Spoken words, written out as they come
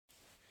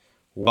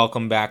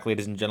Welcome back,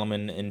 ladies and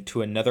gentlemen,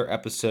 into another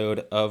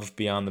episode of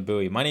Beyond the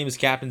Buoy. My name is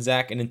Captain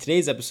Zach, and in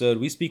today's episode,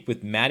 we speak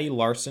with Maddie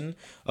Larson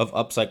of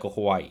Upcycle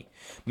Hawaii.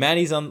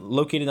 Maddie's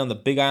located on the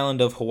Big Island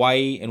of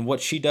Hawaii, and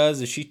what she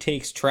does is she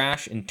takes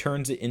trash and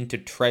turns it into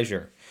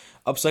treasure.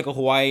 Upcycle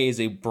Hawaii is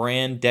a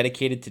brand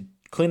dedicated to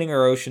cleaning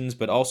our oceans,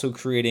 but also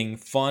creating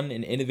fun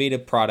and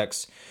innovative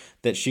products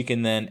that she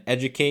can then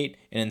educate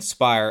and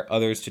inspire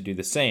others to do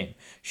the same.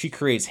 She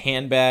creates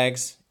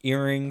handbags,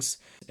 earrings,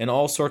 and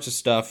all sorts of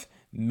stuff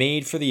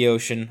made for the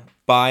ocean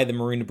by the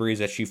marine debris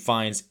that she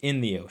finds in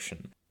the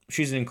ocean.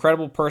 She's an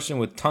incredible person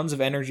with tons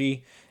of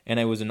energy, and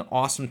it was an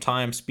awesome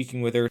time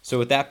speaking with her. So,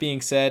 with that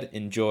being said,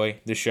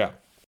 enjoy the show.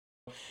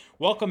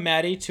 Welcome,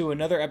 Maddie, to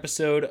another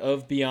episode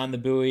of Beyond the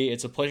Buoy.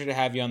 It's a pleasure to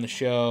have you on the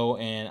show,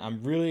 and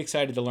I'm really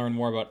excited to learn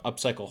more about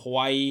Upcycle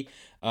Hawaii.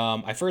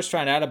 I first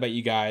found out about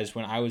you guys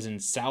when I was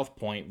in South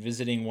Point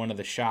visiting one of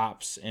the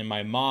shops, and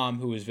my mom,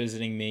 who was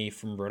visiting me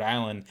from Rhode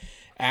Island,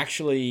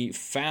 actually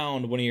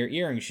found one of your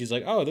earrings. She's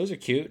like, "Oh, those are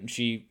cute," and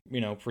she,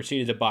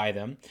 proceeded to buy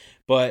them.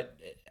 But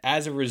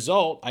as a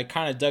result, I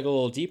kind of dug a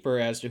little deeper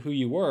as to who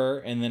you were,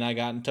 and then I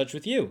got in touch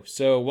with you.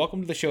 So,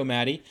 welcome to the show,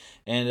 Maddie,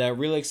 and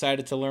really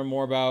excited to learn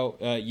more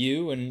about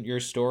you and your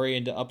story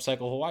into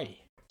Upcycle Hawaii.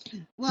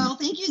 Well,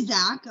 thank you,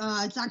 Zach.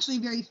 It's actually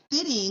very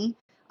fitting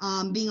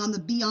being on the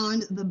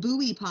Beyond the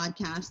Buoy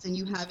podcast, and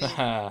you having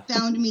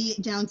found me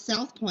down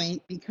South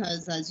Point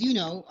because, as you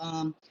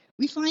know,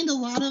 we find a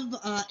lot of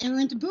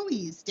errant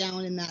buoys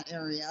down in that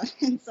area,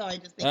 and so I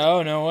just think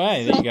no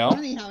way. There you go.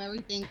 Funny how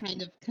everything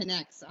kind of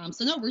connects.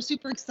 So no, we're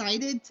super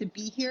excited to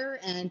be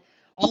here and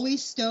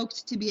always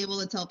stoked to be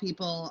able to tell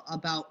people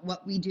about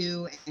what we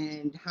do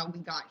and how we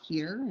got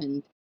here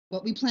and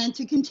what we plan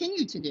to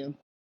continue to do.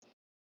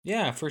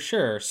 Yeah, for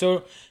sure.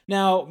 So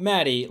now,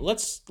 Maddie,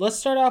 let's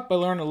start off by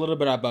learning a little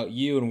bit about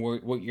you and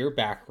what your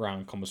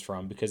background comes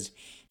from, because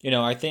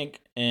I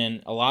think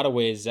in a lot of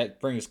ways that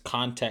brings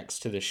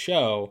context to the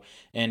show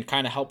and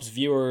kind of helps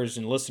viewers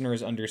and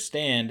listeners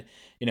understand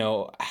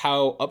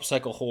how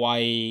Upcycle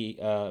Hawaii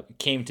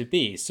came to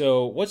be.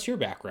 So, what's your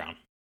background?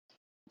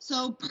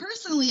 So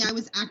personally, I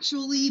was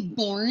actually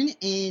born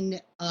in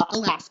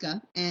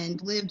Alaska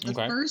and lived the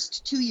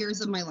first 2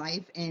 years of my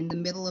life in the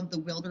middle of the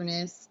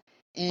wilderness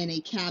in a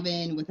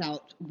cabin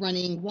without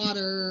running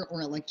water or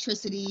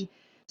electricity.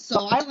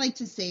 So I like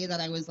to say that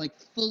I was like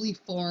fully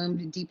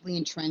formed, deeply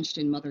entrenched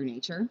in Mother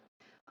Nature.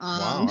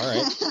 Wow, all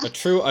right.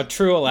 A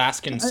true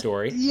Alaskan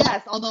story.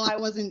 Yes, although I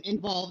wasn't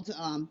involved,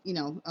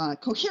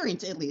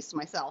 coherent at least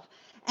myself.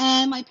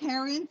 And my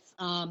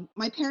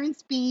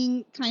parents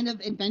being kind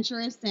of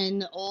adventurous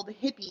and old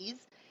hippies,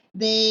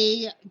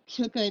 they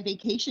took a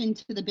vacation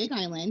to the Big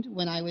Island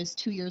when I was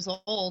 2 years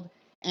old.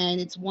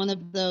 And it's one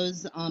of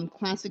those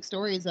classic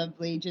stories of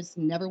they just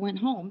never went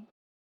home.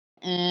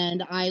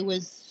 And I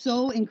was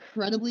so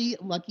incredibly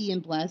lucky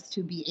and blessed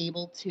to be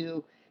able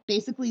to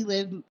basically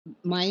live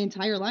my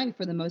entire life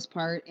for the most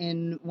part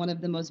in one of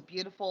the most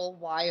beautiful,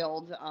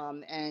 wild,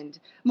 and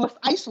most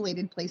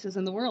isolated places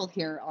in the world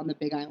here on the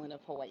Big Island of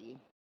Hawaii.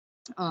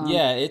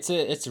 Yeah,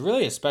 it's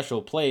really a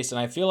special place, and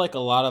I feel like a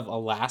lot of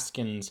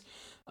Alaskans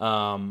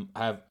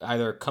have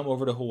either come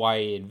over to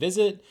Hawaii and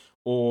visit,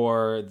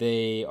 or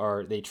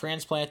they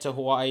transplant to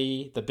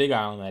Hawaii, the Big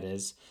Island that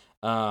is,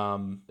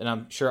 and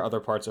I'm sure other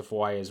parts of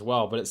Hawaii as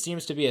well. But it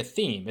seems to be a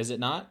theme, is it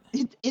not?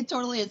 It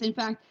totally is. In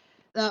fact,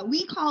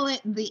 we call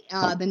it the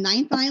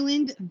ninth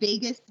island,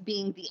 Vegas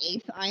being the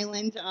eighth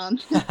island.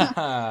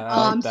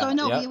 So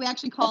no, yep. we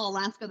actually call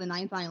Alaska the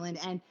ninth island,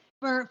 and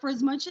for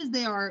as much as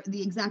they are the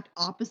exact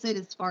opposite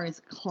as far as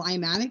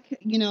climatic,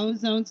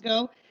 zones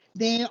go,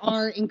 they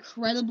are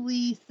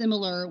incredibly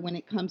similar when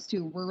it comes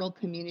to rural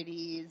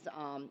communities.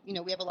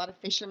 We have a lot of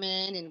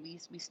fishermen, and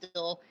we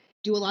still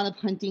do a lot of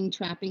hunting,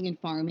 trapping, and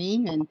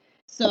farming, and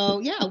so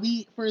yeah,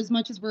 for as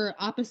much as we're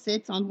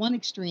opposites on one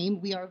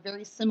extreme, we are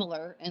very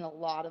similar in a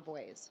lot of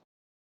ways.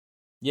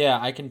 Yeah,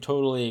 I can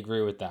totally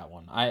agree with that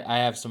one. I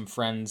have some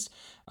friends.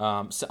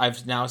 So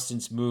I've now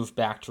since moved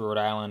back to Rhode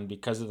Island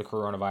because of the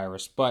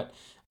coronavirus, but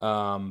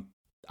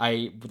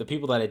the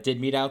people that I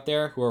did meet out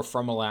there who are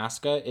from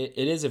Alaska,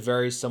 it is a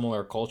very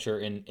similar culture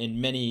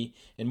in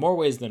more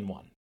ways than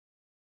one.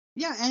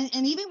 Yeah,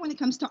 and even when it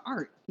comes to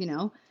art,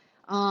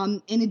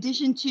 in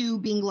addition to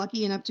being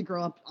lucky enough to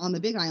grow up on the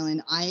Big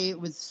Island, I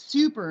was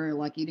super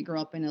lucky to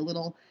grow up in a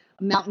little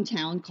mountain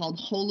town called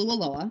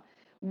Holualoa,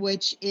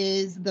 which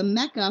is the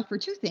mecca for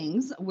two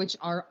things, which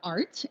are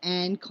art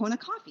and Kona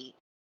coffee.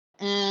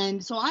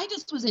 And so I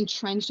just was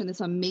entrenched in this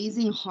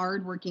amazing,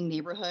 hardworking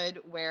neighborhood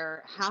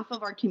where half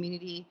of our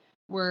community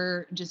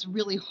were just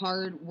really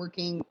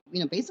hardworking,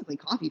 basically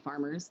coffee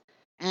farmers.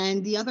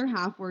 And the other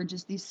half were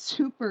just these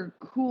super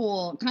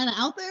cool, kind of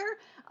out there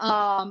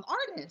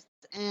artists.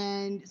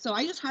 And so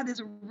I just had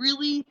this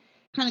really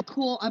kind of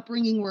cool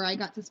upbringing where I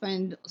got to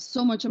spend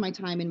so much of my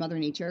time in Mother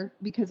Nature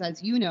because,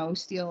 as you know,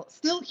 still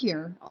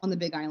here on the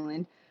Big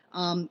Island,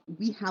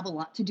 we have a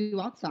lot to do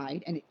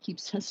outside, and it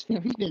keeps us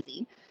very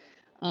busy.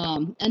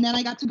 And then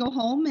I got to go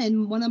home,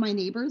 and one of my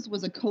neighbors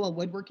was a koa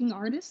woodworking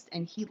artist,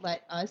 and he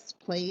let us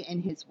play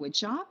in his wood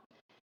shop.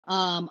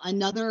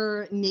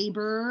 Another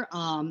neighbor,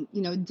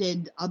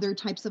 did other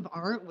types of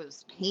art,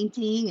 was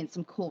painting and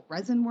some cool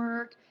resin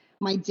work.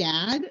 My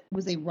dad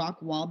was a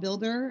rock wall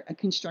builder, a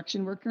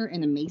construction worker,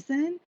 and a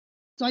mason.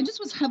 So I just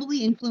was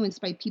heavily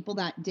influenced by people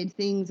that did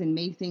things and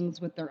made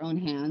things with their own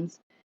hands.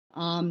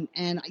 I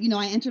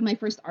entered my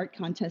first art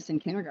contest in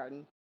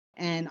kindergarten,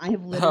 and I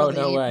have Oh,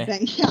 no literally way.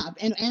 been, yeah,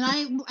 and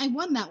I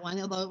won that one,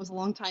 although it was a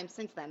long time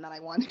since then that I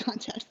won a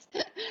contest.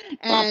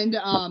 and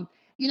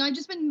I've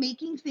just been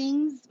making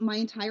things my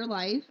entire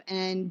life,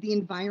 and the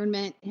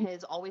environment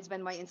has always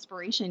been my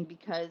inspiration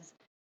because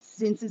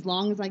since as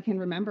long as I can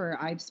remember,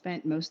 I've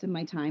spent most of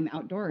my time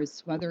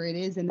outdoors, whether it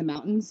is in the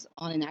mountains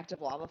on an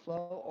active lava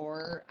flow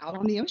or out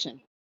on the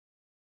ocean.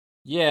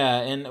 Yeah,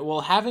 and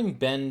well, having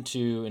been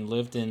to and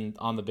lived in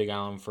on the Big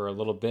Island for a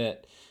little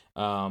bit,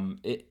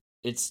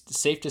 it's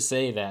safe to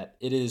say that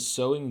it is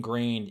so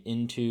ingrained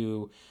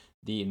into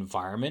the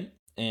environment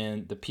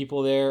and the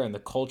people there and the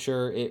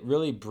culture. It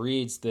really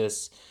breeds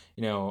this,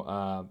 you know,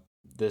 uh,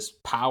 this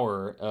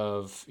power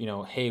of,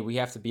 hey, we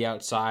have to be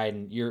outside,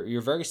 and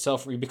you're very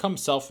you become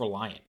self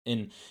reliant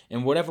in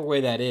whatever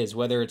way that is,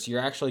 whether it's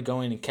you're actually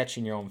going and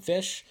catching your own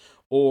fish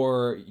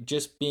or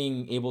just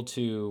being able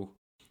to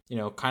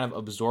kind of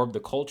absorb the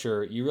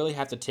culture. You really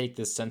have to take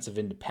this sense of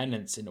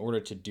independence in order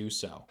to do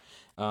so,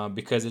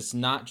 because it's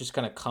not just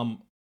going to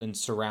come and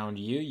surround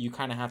you. You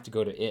kind of have to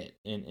go to it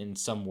in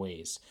some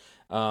ways.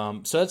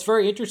 So that's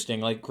very interesting.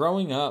 Like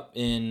growing up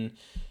in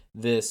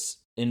this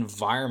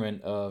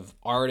environment of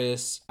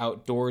artists,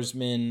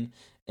 outdoorsmen,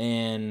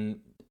 and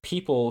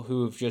people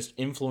who've just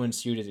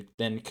influenced you to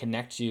then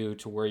connect you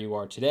to where you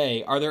are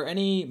today. Are there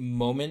any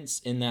moments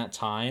in that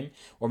time,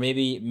 or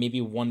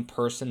maybe one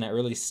person that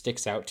really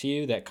sticks out to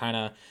you that kind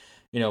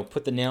of,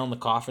 put the nail in the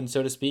coffin,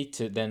 so to speak,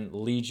 to then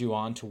lead you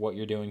on to what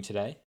you're doing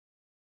today?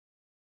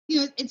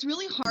 It's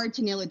really hard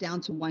to nail it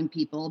down to one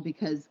people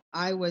because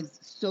I was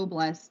so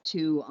blessed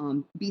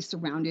to be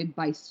surrounded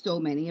by so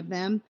many of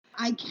them.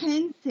 I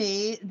can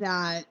say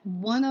that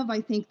one of, I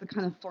think, the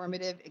kind of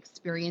formative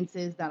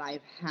experiences that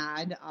I've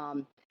had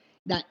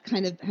that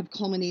kind of have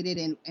culminated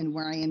in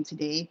where I am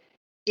today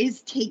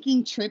is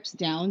taking trips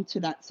down to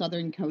that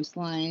southern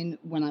coastline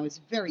when I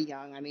was very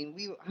young. I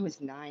mean, I was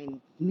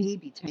 9,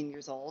 maybe 10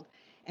 years old,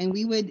 and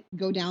we would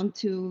go down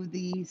to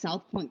the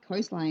South Point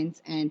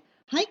coastlines and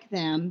hike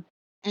them,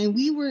 and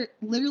we were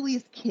literally,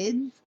 as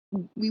kids,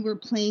 we were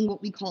playing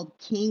what we called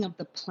King of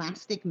the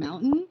Plastic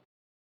Mountain.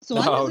 So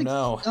Oh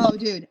no. oh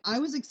dude, I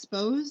was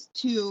exposed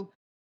to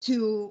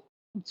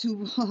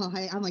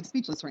I'm like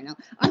speechless right now.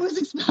 I was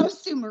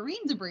exposed to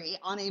marine debris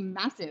on a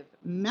massive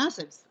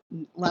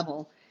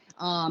level.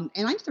 And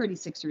I'm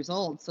 36 years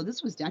old, so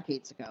this was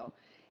decades ago.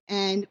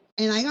 And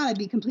I gotta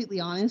be completely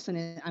honest,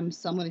 and I'm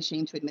somewhat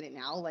ashamed to admit it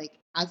now. Like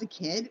as a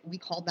kid, we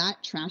called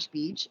that Trash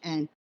Beach,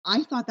 and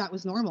I thought that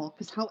was normal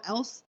because how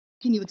else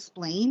can you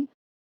explain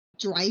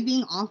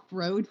driving off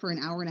road for an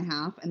hour and a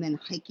half and then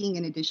hiking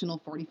an additional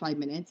 45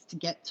 minutes to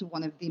get to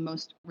one of the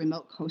most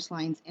remote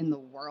coastlines in the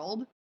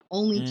world,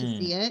 only to Mm.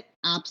 see it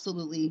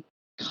absolutely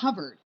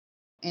covered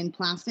in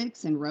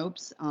plastics and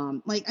ropes?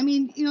 I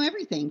mean,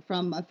 everything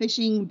from a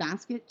fishing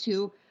basket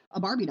to a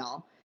Barbie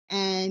doll.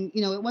 And,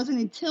 it wasn't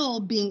until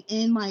being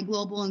in my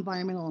global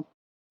environmental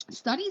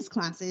studies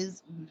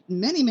classes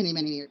many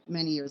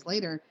years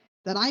later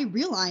that I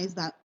realized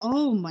that,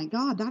 oh my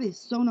God, that is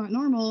so not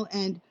normal.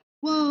 And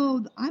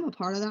whoa, I'm a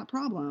part of that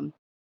problem.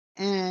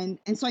 And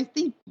so I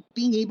think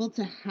being able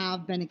to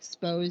have been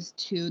exposed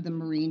to the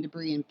marine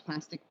debris and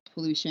plastic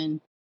pollution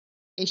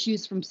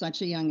issues from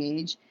such a young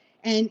age.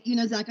 And,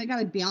 Zach, I got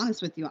to be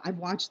honest with you. I've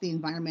watched the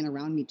environment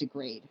around me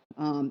degrade.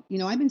 I've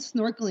been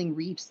snorkeling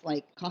reefs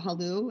like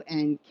Kahalu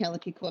and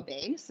Kealakekua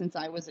Bay since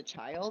I was a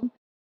child.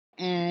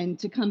 And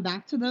to come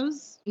back to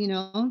those,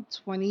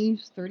 20,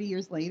 30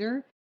 years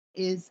later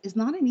is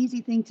not an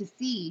easy thing to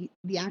see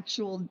the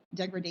actual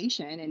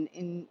degradation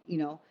and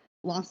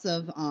loss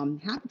of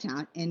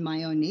habitat in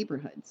my own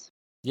neighborhoods.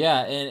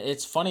 Yeah, and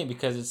it's funny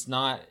because it's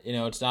not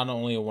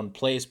only in one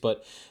place,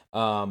 but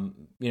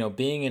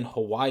being in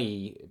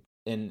Hawaii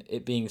and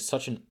it being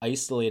such an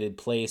isolated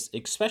place,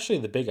 especially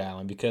the Big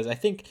Island, because I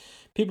think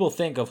people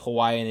think of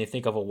Hawaii and they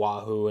think of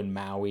Oahu and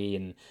Maui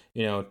and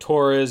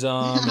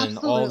tourism and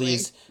all Absolutely.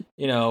 these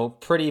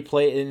pretty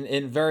place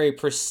and very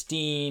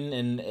pristine,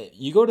 and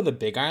you go to the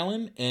Big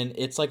Island and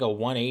it's like a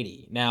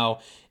 180.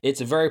 Now,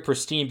 it's a very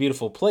pristine,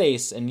 beautiful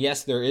place, and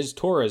yes, there is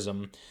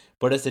tourism,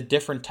 but it's a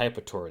different type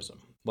of tourism.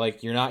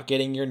 Like you're not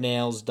getting your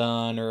nails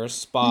done or a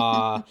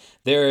spa.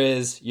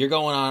 You're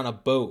going on a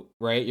boat,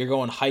 right? You're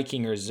going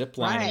hiking or zip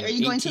lining Right. Are or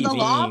you going to the ATVing,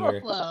 lava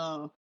or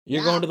flow?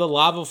 you're going Yeah. to the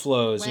lava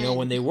flows, when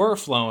When? they were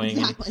flowing.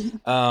 And Exactly.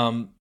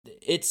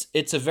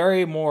 it's a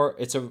very more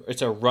it's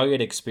a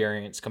rugged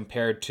experience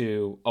compared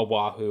to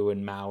Oahu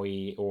and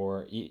Maui,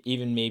 or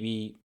even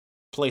maybe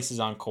places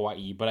on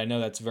Kauai, but I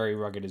know that's very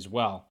rugged as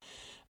well.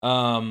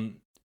 Um,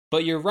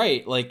 but you're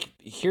right. Like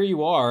here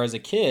you are as a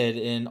kid,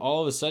 and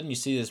all of a sudden you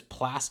see this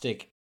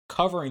plastic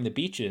covering the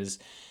beaches,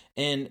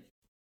 and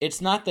it's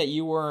not that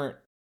you weren't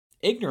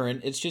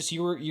ignorant. It's just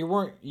you were I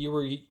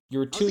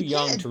was too a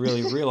young kid. to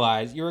really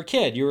realize. You were a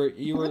kid. Right.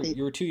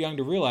 You were too young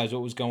to realize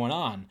what was going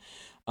on.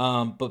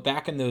 But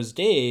back in those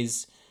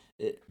days,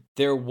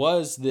 there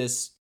was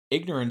this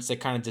ignorance that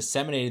kind of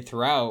disseminated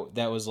throughout.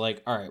 That was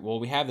like, all right, well,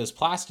 we have this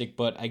plastic,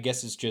 but I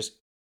guess it's just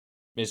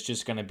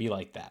going to be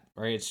like that,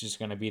 right? It's just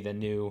going to be the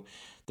new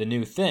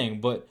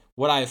thing. But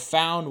what I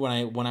found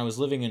when I was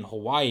living in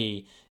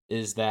Hawaii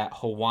is that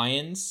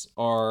Hawaiians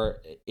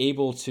are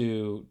able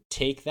to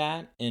take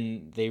that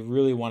and they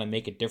really want to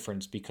make a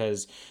difference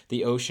because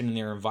the ocean and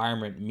their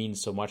environment means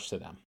so much to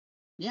them.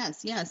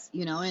 Yes, yes,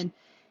 and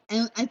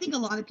I think a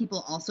lot of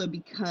people also,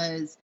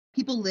 because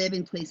people live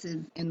in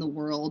places in the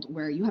world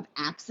where you have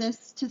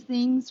access to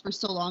things for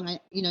so long.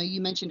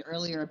 You mentioned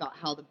earlier about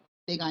how the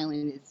Big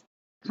Island is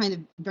kind of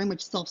very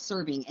much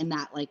self-serving, and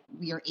that like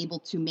we are able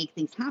to make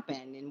things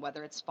happen, and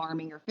whether it's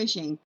farming or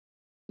fishing.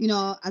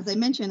 As I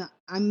mentioned,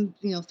 I'm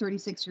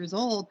 36 years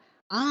old.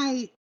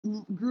 I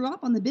grew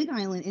up on the Big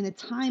Island in a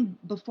time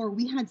before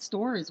we had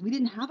stores. We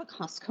didn't have a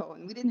Costco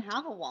and we didn't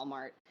have a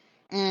Walmart,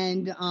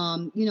 and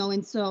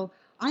so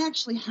I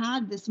actually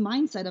had this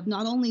mindset of,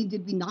 not only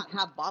did we not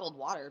have bottled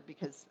water,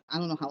 because I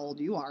don't know how old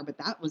you are, but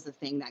that was the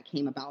thing that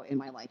came about in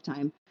my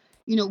lifetime.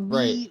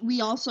 Right.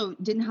 We also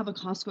didn't have a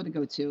Costco to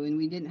go to, and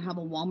we didn't have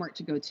a Walmart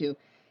to go to.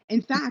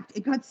 In fact,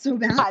 it got so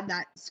bad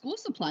that school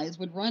supplies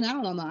would run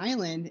out on the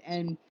island,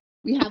 and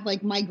we had,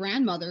 like, my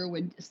grandmother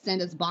would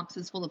send us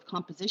boxes full of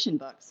composition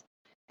books.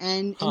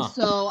 And Huh.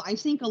 so I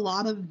think a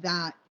lot of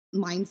that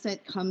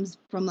mindset comes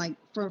from, like,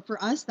 for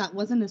us, that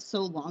wasn't a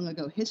so long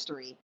ago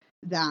history.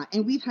 That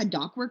And we've had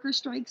dock worker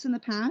strikes in the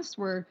past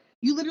where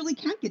you literally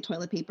can't get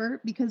toilet paper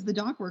because the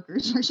dock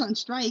workers are on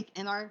strike,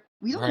 and our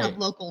we don't have Right.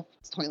 local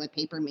toilet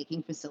paper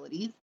making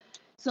facilities.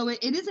 So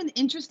it is an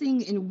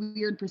interesting and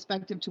weird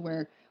perspective, to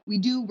where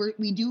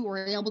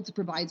we're able to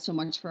provide so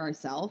much for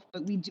ourselves,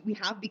 but we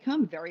have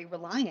become very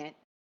reliant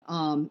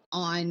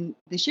on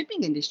the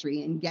shipping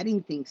industry and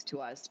getting things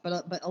to us.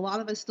 But a lot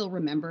of us still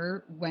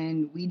remember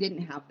when we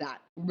didn't have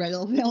that ready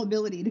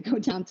availability to go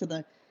down to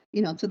the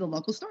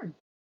local store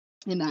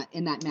in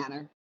that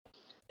manner.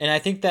 And I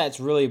think that's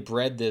really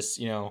bred this,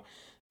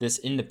 this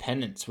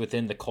independence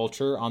within the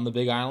culture on the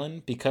Big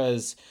Island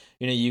because,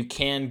 you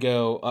can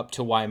go up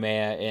to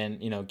Waimea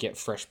and, get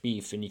fresh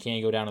beef and you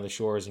can go down to the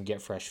shores and get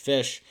fresh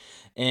fish.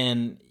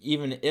 And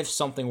even if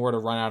something were to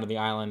run out of the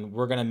island,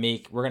 we're going to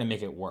make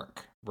it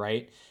work,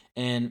 right?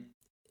 And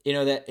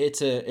that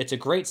it's a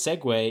great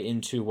segue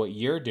into what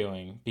you're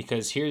doing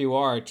because here you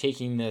are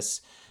taking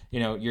this,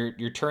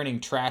 you're turning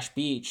Trash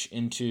Beach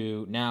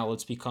into, now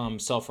let's become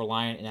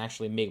self-reliant and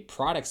actually make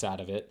products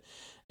out of it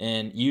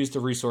and use the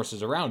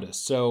resources around us.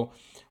 So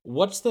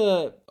what's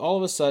the all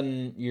of a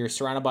sudden you're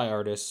surrounded by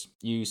artists,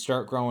 you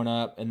start growing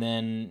up, and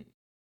then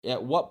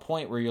at what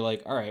point where you're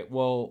like, all right,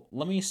 well,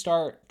 let me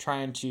start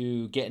trying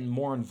to get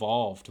more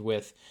involved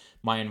with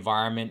my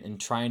environment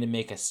and trying to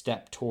make a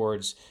step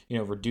towards,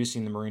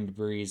 reducing the marine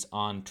debris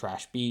on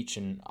Trash Beach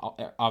and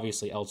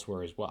obviously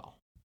elsewhere as well.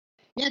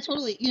 Yeah,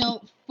 totally.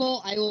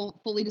 I will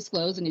fully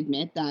disclose and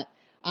admit that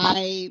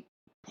I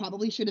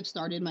probably should have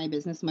started my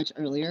business much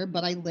earlier,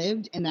 but I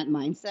lived in that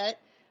mindset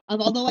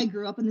of, although I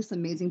grew up in this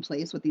amazing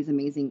place with these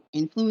amazing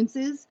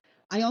influences,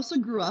 I also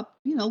grew up,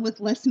 with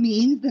less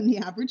means than the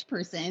average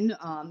person.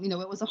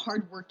 It was a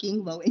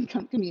hardworking, low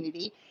income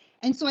community.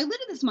 And so I lived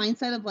in this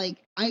mindset of, like,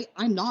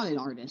 I'm not an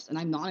artist, and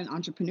I'm not an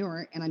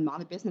entrepreneur, and I'm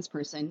not a business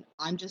person.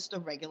 I'm just a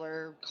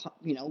regular,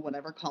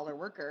 whatever, collar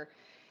worker.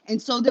 And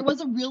so there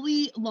was a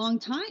really long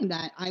time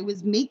that I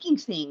was making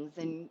things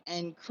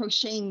and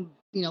crocheting,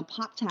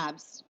 pop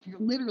tabs for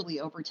literally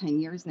over 10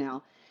 years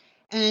now.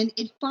 And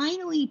it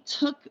finally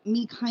took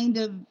me kind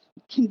of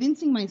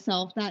convincing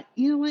myself that,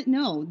 you know what,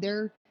 no,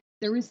 there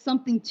is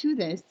something to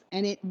this.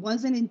 And it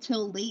wasn't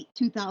until late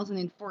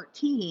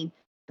 2014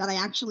 that I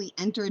actually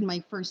entered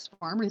my first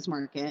farmers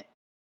market,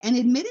 and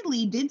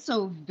admittedly did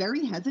so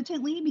very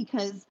hesitantly,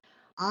 because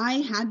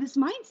I had this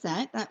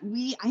mindset that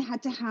I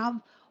had to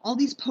have all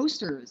these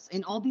posters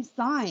and all these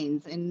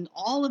signs and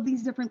all of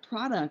these different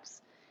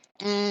products.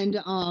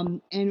 And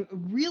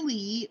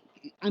really,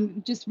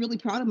 I'm just really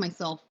proud of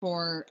myself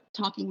for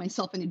talking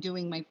myself into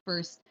doing my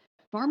first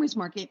farmers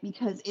market,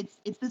 because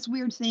it's this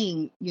weird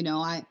thing.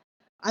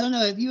 I don't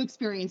know if you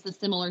experienced a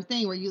similar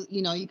thing where you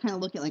kind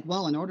of look at, like,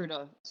 well, in order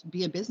to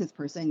be a business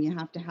person, you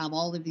have to have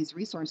all of these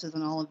resources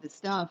and all of this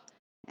stuff.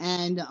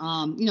 And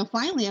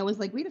finally I was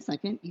like, wait a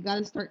second, you got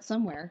to start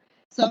somewhere.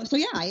 So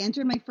yeah, I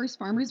entered my first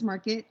farmers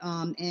market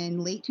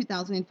in late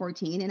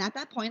 2014, and at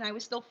that point I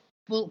was still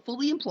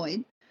fully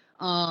employed.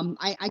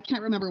 I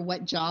can't remember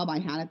what job I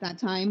had at that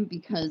time,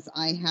 because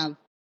I have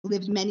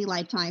lived many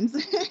lifetimes,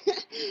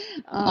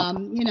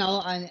 and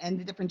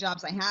the different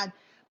jobs I had.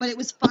 But it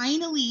was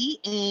finally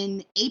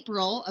in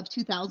April of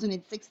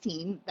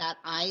 2016 that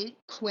I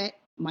quit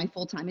my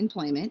full time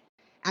employment.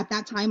 At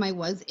that time, I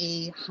was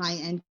a high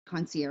end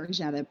concierge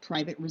at a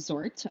private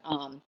resort.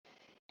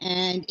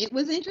 And it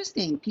was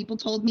interesting. People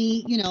told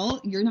me,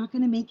 you're not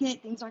going to make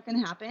it, things aren't going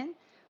to happen.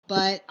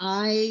 But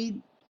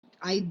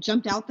I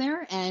jumped out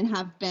there and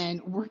have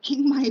been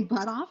working my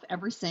butt off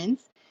ever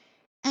since.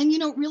 And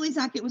really,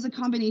 Zach, it was a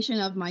combination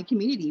of my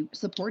community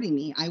supporting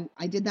me.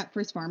 I did that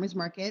first farmers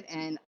market,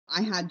 and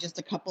I had just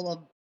a couple of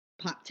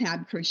pop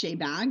tab crochet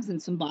bags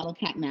and some bottle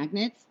cap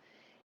magnets.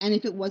 And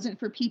if it wasn't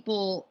for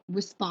people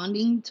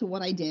responding to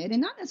what I did and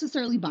not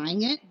necessarily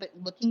buying it, but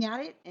looking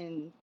at it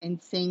and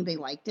saying they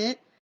liked it,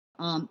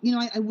 I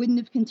wouldn't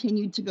have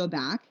continued to go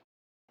back.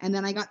 And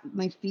then I got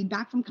my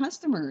feedback from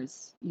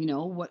customers.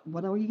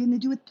 What are you going to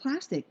do with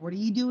plastic? What are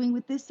you doing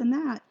with this and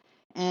that?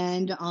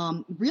 And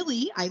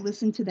really, I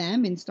listened to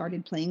them and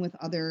started playing with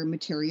other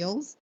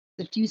materials.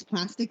 The fused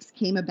plastics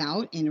came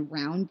about in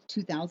around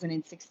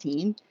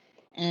 2016,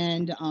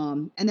 and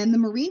then the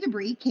marine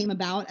debris came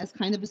about as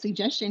kind of a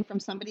suggestion from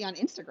somebody on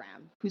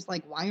Instagram who's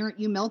like, "Why aren't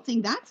you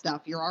melting that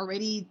stuff? You're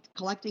already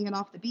collecting it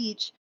off the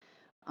beach."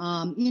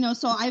 So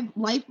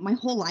my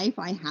whole life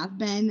I have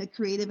been a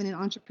creative and an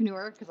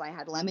entrepreneur because I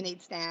had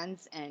lemonade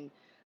stands and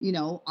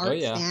Oh art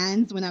yeah.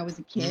 stands when I was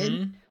a kid.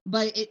 Mm-hmm.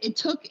 But it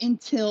took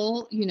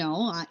until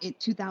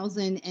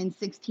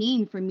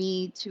 2016 for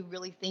me to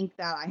really think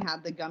that I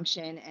had the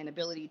gumption and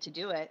ability to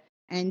do it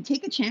and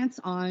take a chance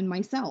on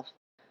myself.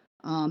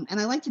 And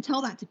I like to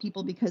tell that to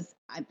people because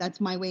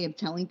that's my way of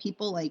telling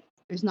people, like,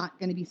 there's not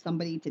going to be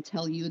somebody to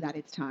tell you that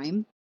it's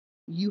time.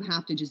 You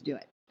have to just do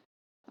it.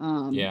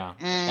 Yeah,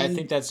 I think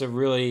And that's a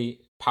really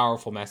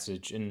powerful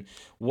message, and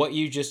what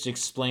you just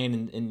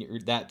explained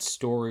that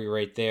story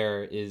right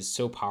there is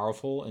so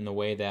powerful in the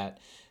way that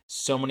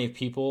so many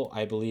people,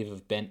 I believe,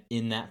 have been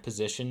in that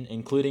position,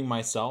 including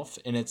myself,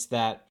 and it's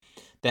that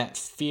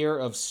fear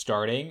of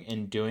starting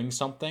and doing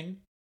something.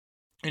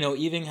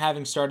 Even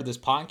having started this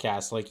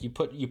podcast, like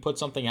you put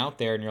something out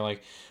there and you're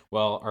like,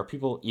 well, are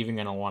people even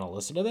going to want to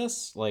listen to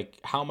this? Like,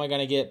 how am I going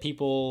to get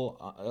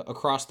people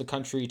across the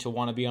country to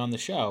want to be on the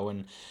show?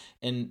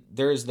 And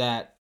there's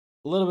that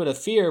little bit of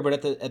fear,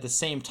 but at the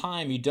same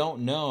time, you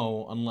don't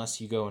know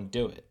unless you go and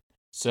do it.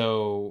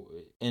 So,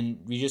 and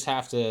you just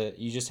have to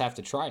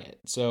try it.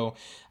 So,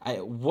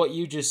 what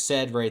you just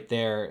said right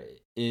there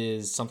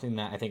is something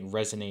that I think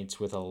resonates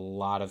with a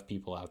lot of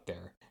people out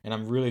there. And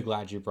I'm really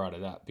glad you brought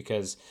it up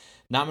because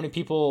not many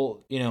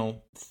people,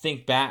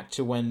 think back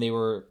to when they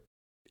were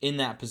in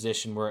that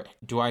position where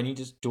do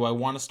I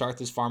want to start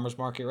this farmers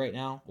market right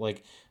now?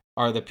 Like,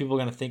 are the people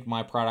going to think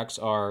my products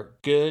are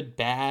good,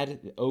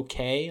 bad,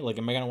 okay? Like,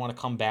 am I going to want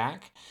to come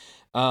back?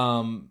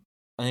 I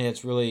think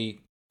it's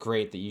really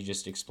great that you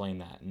just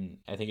explained that, and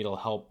I think it'll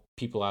help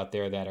people out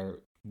there that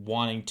are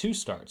wanting to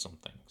start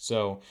something.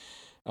 So,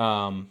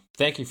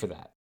 thank you for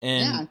that.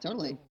 And yeah,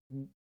 totally.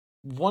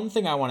 one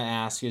thing I want to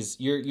ask is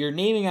you're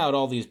naming out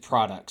all these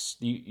products.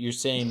 You're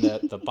saying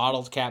that the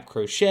bottle cap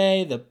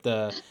crochet,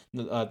 the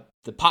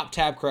pop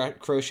tab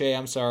crochet.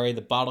 I'm sorry,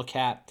 the bottle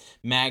cap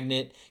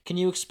magnet. Can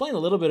you explain a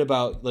little bit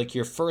about like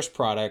your first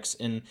products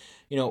and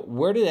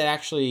where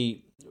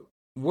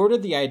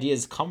did the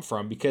ideas come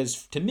from?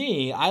 Because to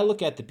me, I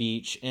look at the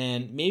beach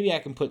and maybe I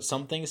can put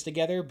some things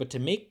together, but to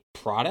make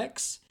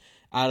products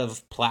out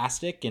of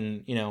plastic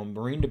and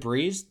marine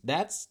debris,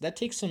 that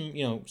takes some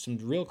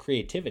real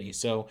creativity.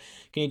 So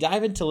can you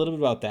dive into a little bit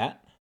about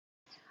that?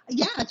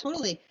 Yeah,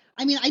 totally.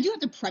 I mean, I do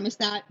have to premise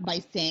that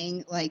by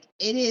saying, like,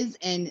 it is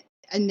a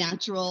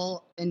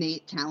natural,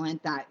 innate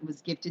talent that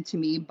was gifted to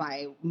me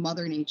by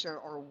Mother Nature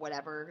or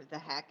whatever the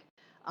heck.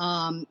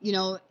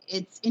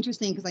 It's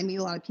interesting because I meet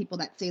a lot of people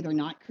that say they're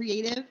not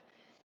creative,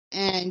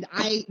 and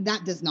I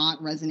that does not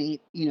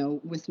resonate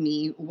with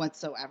me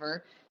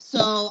whatsoever.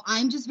 So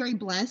I'm just very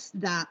blessed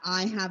that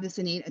I have this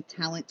innate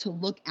talent to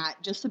look at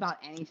just about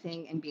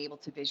anything and be able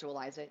to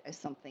visualize it as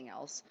something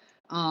else.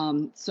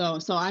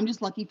 So I'm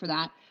just lucky for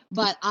that.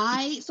 But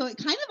so it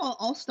kind of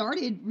all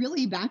started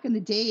really back in the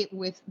day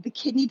with the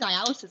kidney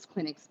dialysis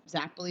clinics,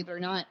 Zach, believe it or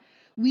not.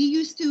 We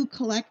used to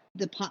collect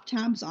the pop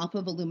tabs off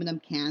of aluminum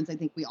cans. I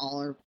think we all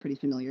are pretty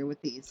familiar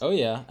with these. Oh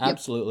yeah, Yep.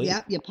 absolutely.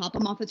 Yep. You pop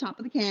them off the top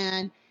of the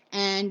can,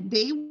 and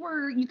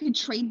you could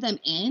trade them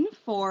in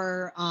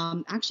for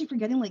actually for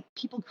getting like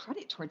people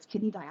credit towards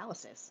kidney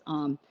dialysis.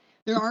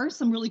 There are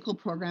some really cool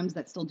programs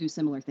that still do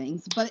similar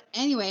things. But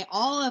anyway,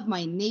 all of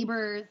my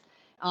neighbors,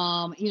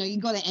 you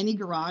go to any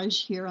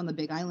garage here on the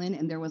Big Island,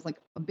 and there was like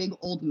a big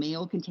old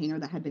mayo container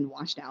that had been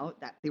washed out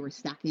that they were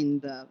stacking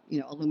the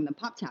aluminum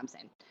pop tabs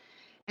in.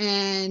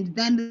 And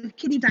then the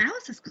kidney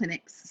dialysis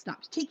clinics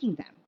stopped taking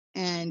them.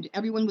 And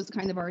everyone was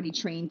kind of already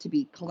trained to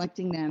be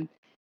collecting them.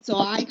 So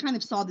I kind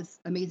of saw this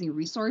amazing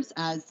resource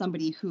as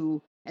somebody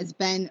who has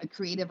been a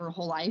creative her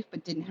whole life,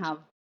 but didn't have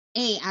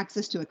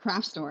access to a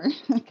craft store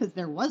because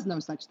there was no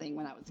such thing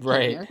when I was a kid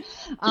Right. here,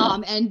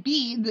 and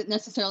B, the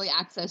necessarily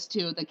access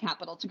to the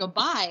capital to go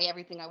buy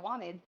everything I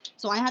wanted.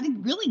 So I had to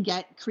really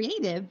get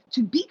creative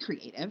to be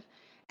creative,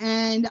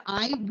 and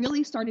I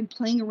really started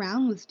playing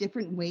around with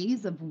different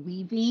ways of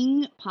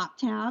weaving pop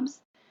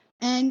tabs.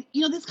 And,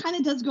 this kind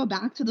of does go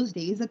back to those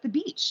days at the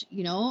beach.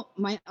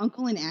 My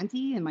uncle and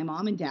auntie and my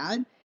mom and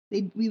dad,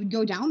 we would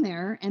go down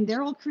there and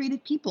they're all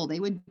creative people. They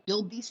would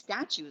build these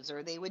statues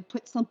or they would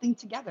put something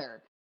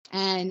together.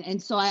 And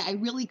so I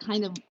really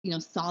kind of,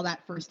 saw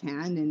that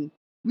firsthand. And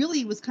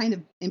really was kind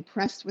of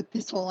impressed with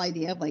this whole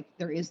idea of like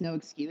there is no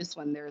excuse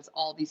when there's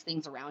all these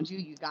things around you.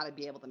 You got to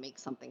be able to make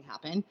something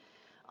happen.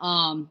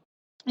 Um,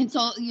 and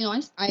so,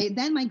 I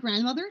then my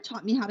grandmother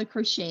taught me how to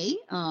crochet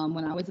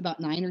when I was about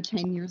 9 or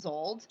 10 years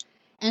old.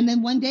 And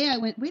then one day I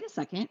went, wait a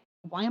second,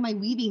 why am I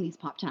weaving these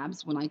pop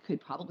tabs when I could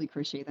probably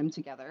crochet them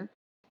together?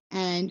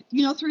 And,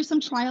 through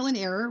some trial and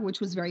error, which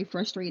was very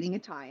frustrating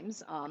at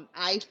times,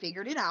 I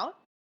figured it out.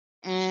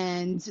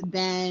 And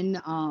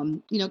then,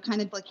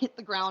 kind of like hit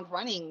the ground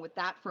running with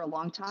that for a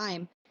long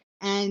time.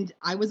 And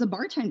I was a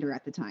bartender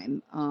at the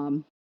time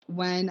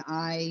when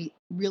I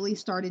really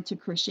started to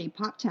crochet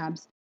pop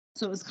tabs.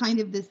 So it was kind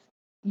of this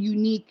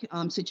unique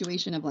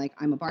situation of like,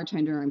 I'm a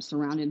bartender, I'm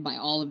surrounded by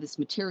all of this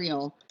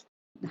material.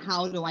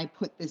 How do I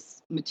put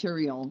this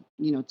material,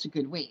 to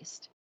good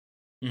waste?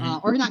 Hmm.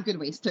 Or not good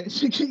waste, to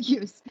good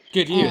use.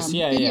 Good use.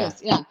 Yeah, Good yeah.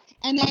 use, yeah.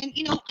 And then,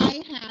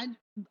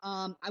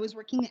 I was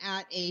working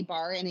at a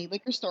bar and a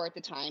liquor store at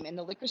the time, and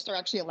the liquor store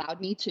actually allowed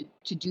me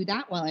to do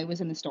that while I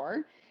was in the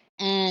store.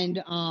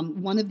 And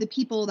one of the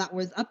people that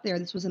was up there,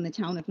 this was in the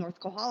town of North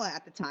Kohala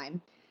at the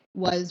time,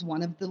 was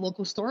one of the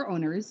local store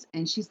owners,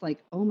 and she's like,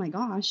 "Oh my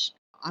gosh,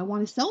 I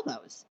want to sell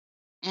those."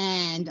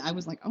 And I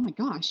was like, "Oh my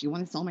gosh, you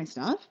want to sell my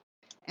stuff?"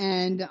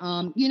 And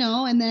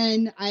and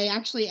then I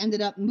actually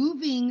ended up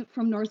moving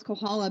from North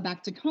Kohala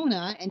back to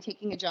Kona and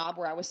taking a job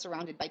where I was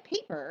surrounded by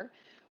paper,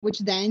 which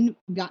then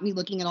got me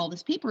looking at all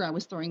this paper I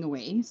was throwing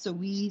away. So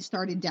we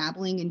started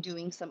dabbling and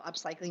doing some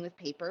upcycling with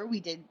paper.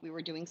 We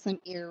were doing some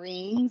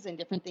earrings and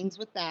different things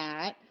with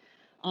that.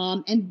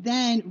 And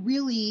then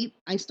really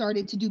I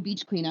started to do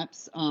beach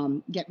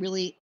cleanups, get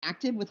really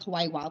active with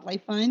Hawaii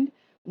Wildlife Fund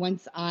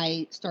once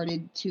I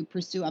started to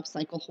pursue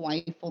Upcycle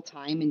Hawaii full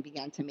time and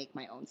began to make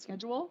my own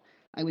schedule.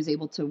 I was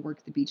able to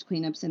work the beach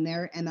cleanups in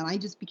there. And then I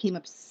just became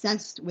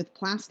obsessed with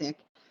plastic,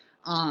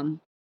 um,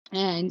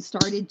 and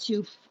started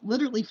to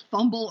literally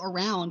fumble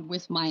around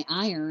with my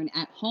iron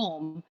at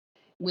home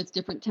with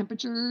different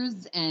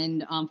temperatures.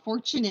 And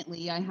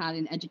fortunately, I had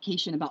an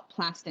education about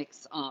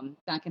plastics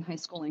back in high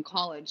school and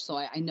college. So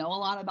I know a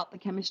lot about the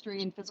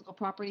chemistry and physical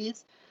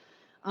properties,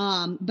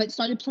 but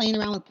started playing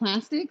around with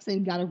plastics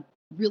and got a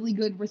really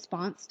good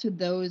response to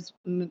those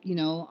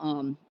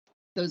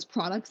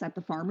products at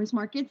the farmers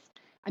markets.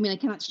 I mean, I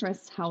cannot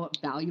stress how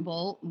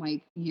valuable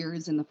my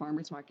years in the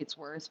farmers markets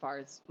were as far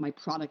as my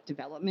product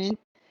development.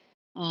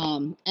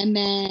 And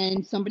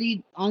then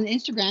somebody on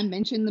Instagram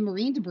mentioned the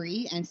marine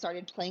debris and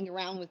started playing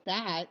around with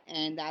that.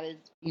 And that is,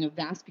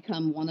 that's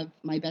become one of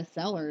my best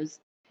sellers.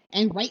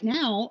 And right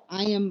now,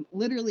 I am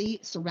literally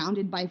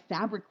surrounded by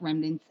fabric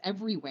remnants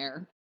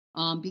everywhere,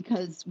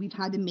 because we've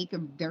had to make a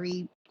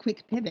very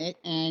quick pivot,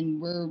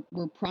 and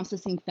we're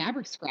processing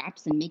fabric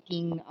scraps and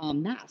making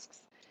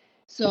masks.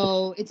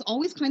 So it's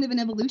always kind of an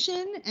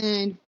evolution.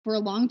 And for a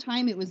long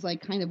time, it was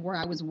like kind of where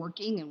I was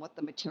working and what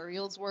the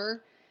materials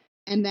were,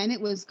 and then it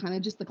was kind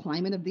of just the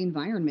climate of the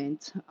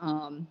environment,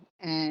 and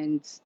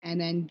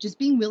then just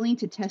being willing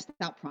to test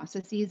out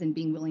processes and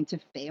being willing to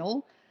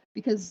fail,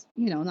 because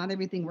not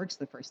everything works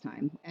the first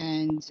time,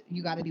 and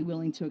you got to be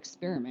willing to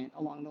experiment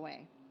along the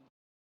way.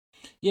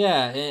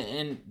 Yeah,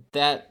 and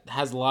that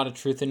has a lot of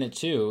truth in it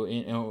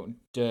too.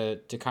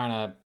 To kind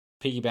of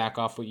piggyback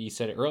off what you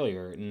said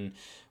earlier, and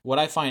what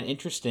I find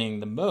interesting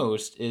the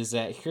most is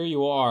that here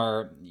you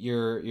are,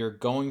 you're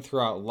going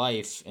throughout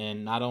life,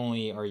 and not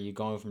only are you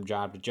going from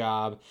job to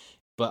job,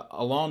 but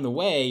along the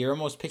way, you're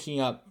almost picking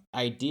up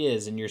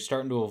ideas, and you're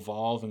starting to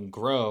evolve and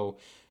grow.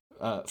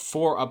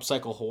 For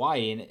Upcycle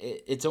Hawaii, and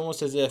it's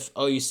almost as if,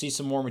 oh, you see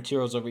some more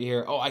materials over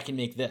here. Oh, I can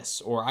make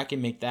this, or I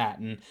can make that,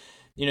 and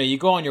you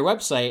go on your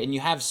website and you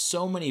have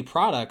so many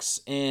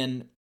products,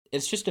 and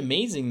it's just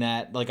amazing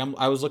that, like,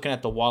 I was looking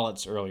at the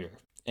wallets earlier,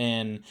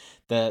 and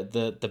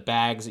the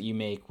bags that you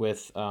make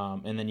with,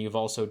 and then you've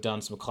also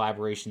done some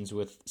collaborations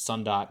with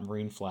Sundot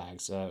Marine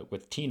Flags,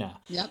 with Tina,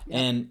 Yep, yep.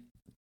 and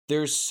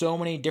there's so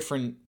many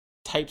different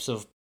types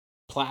of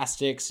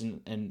plastics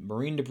and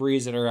marine debris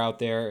that are out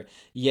there,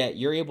 yet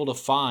you're able to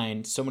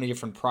find so many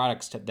different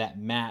products that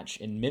match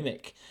and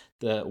mimic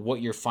the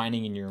what you're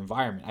finding in your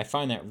environment. I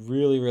find that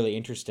really, really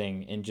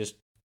interesting and just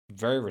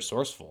very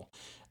resourceful.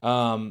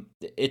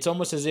 It's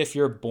almost as if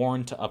you're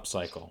born to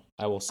upcycle.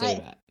 I will say I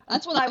that.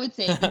 That's what I would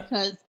say,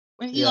 because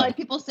when Yeah. like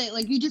people say,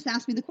 like, you just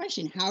asked me the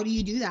question, how do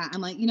you do that?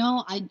 I'm like,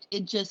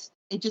 it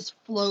just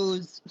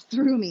flows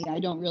through me. I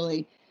don't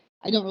really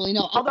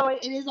know. Although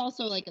it is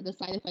also like the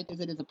side effect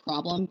is it is a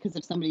problem, because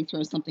if somebody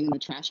throws something in the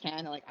trash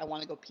can, like I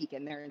want to go peek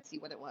in there and see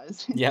what it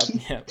was. Yep.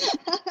 Yep.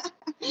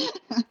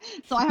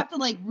 So I have to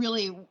like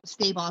really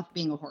stave off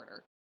being a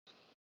hoarder.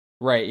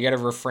 Right, you got to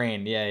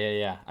refrain. Yeah, yeah,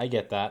 yeah. I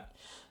get that.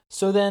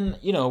 So then,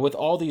 with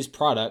all these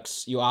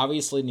products, you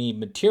obviously need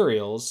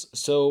materials.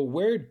 So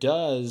where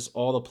does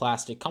all the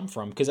plastic come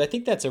from? Because I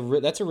think that's a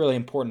really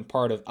important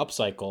part of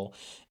upcycle.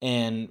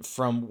 And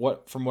from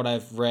what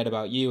I've read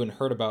about you and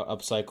heard about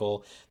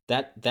upcycle,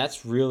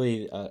 that's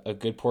really a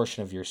good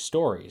portion of your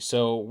story.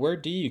 So where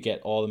do you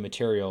get all the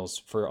materials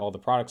for all the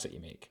products that you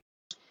make?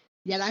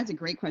 Yeah, that's a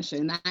great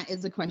question. That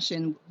is a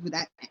question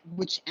that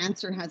which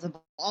answer has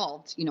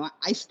evolved.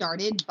 I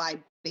started by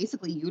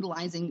basically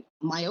utilizing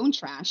my own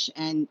trash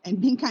and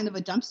being kind of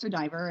a dumpster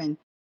diver and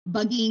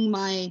bugging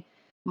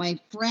my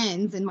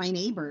friends and my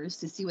neighbors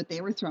to see what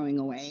they were throwing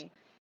away.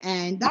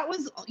 And that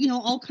was,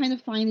 all kind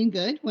of fine and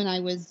good when I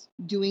was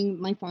doing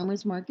my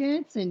farmers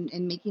markets and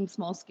making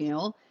small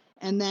scale.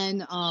 And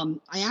then I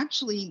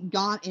actually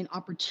got an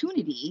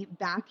opportunity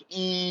back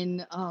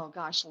in, oh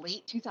gosh,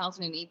 late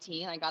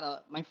 2018. I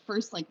got my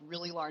first like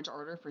really large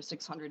order for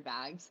 600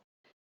 bags.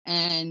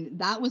 And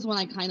that was when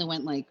I kind of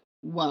went like,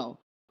 whoa.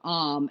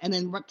 And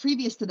then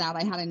previous to that,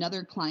 I had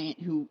another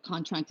client who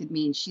contracted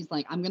me, and she's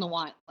like, I'm gonna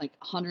want like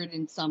 100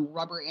 and some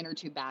rubber inner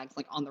tube bags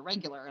like on the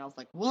regular. And I was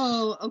like,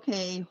 whoa,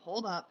 okay,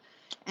 hold up.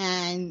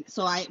 And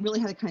so I really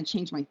had to kind of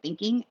change my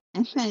thinking.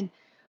 And then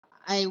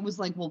I was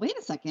like, well, wait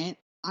a second.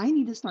 I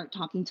need to start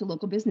talking to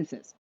local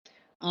businesses.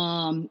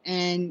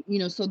 And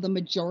so the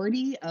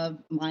majority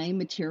of my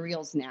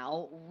materials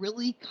now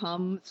really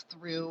comes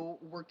through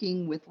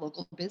working with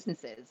local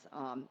businesses.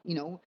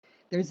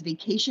 There's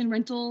vacation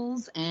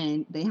rentals,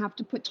 and they have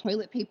to put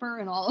toilet paper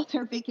in all of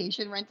their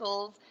vacation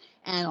rentals,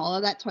 and all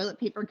of that toilet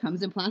paper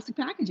comes in plastic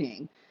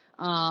packaging.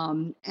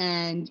 And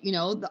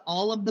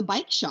all of the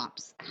bike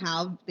shops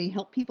they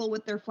help people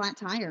with their flat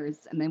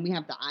tires, and then we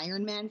have the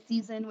Ironman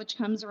season, which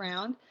comes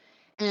around,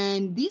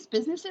 and these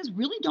businesses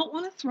really don't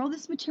want to throw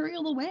this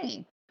material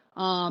away.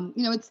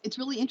 It's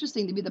really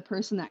interesting to be the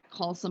person that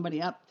calls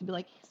somebody up to be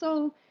like,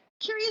 so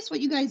curious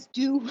what you guys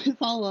do with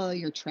all of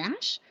your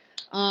trash.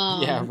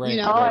 Yeah, right,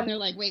 And right. they're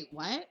like, wait,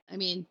 what? I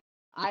mean,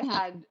 I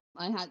had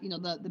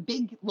the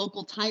big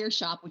local tire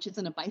shop, which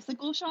isn't a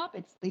bicycle shop.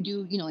 They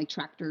do, like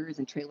tractors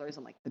and trailers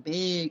and like the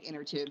big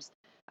inner tubes.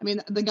 I mean,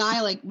 the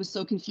guy like was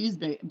so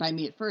confused by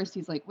me at first.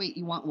 He's like, "Wait,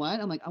 you want what?"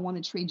 I'm like, "I want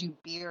to trade you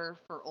beer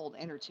for old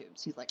inner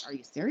tubes." He's like, "Are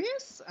you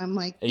serious?" I'm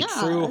like, A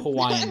true "Yeah."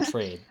 Hawaiian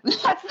trade.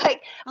 I'm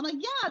like,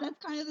 "Yeah,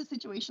 that's kind of the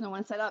situation I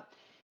want to set up."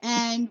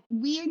 And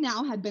we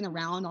now have been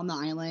around on the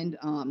island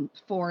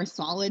for a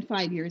solid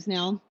 5 years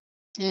now,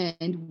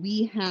 and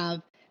we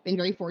have been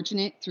very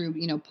fortunate through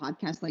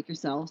podcasts like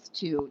yourselves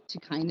to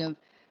kind of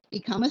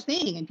become a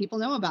thing, and people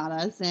know about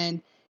us.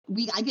 And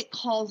I get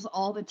calls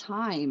all the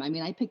time. I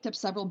mean, I picked up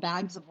several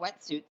bags of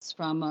wetsuits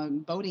from a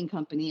boating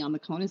company on the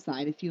Kona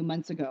side a few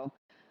months ago.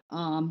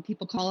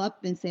 People call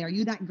up and say, "Are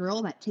you that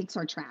girl that takes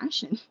our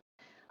trash?" And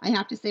I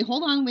have to say,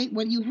 "Hold on, wait,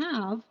 what do you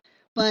have?"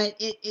 But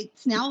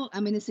it's now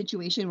I'm in a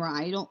situation where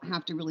I don't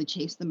have to really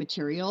chase the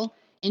material.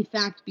 In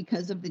fact,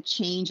 because of the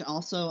change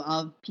also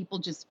of people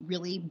just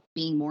really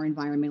being more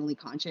environmentally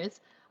conscious,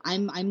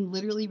 I'm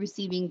literally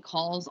receiving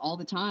calls all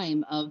the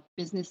time of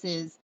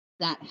businesses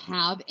that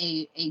have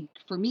a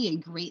for me a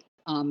great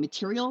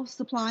material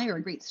supply or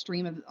a great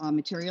stream of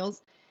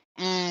materials.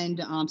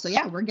 And so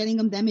yeah, we're getting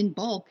them in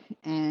bulk,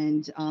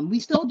 and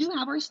we still do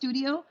have our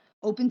studio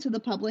open to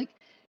the public,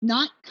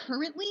 not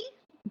currently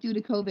due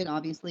to COVID,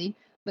 obviously,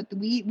 but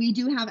we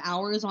do have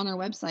hours on our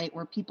website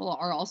where people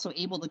are also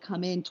able to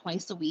come in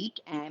twice a week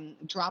and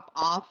drop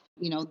off,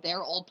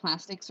 their old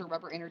plastics or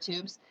rubber inner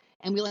tubes.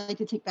 And we like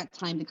to take that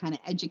time to kind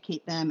of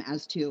educate them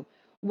as to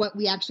what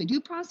we actually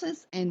do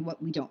process and what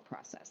we don't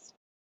process.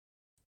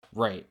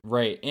 Right,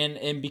 right.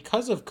 And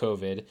because of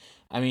COVID,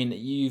 I mean,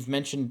 you've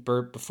mentioned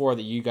Bert before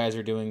that you guys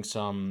are doing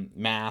some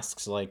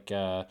masks like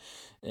to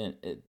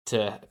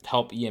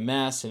help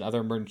EMS and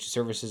other emergency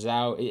services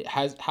out.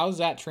 How's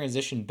that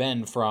transition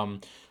been from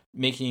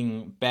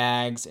making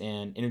bags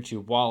and inner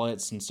tube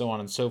wallets and so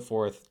on and so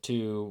forth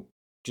to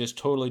just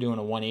totally doing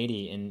a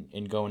 180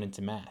 and going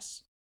into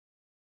masks?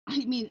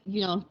 I mean,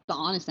 the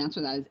honest answer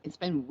to that is it's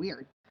been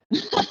weird.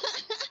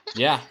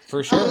 Yeah,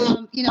 for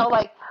sure.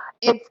 Like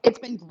it's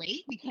been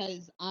great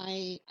because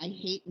I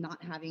hate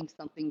not having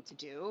something to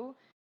do.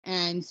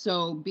 And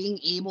so being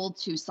able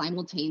to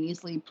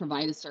simultaneously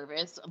provide a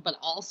service, but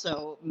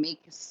also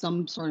make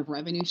some sort of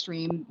revenue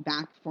stream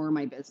back for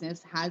my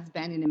business has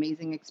been an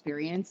amazing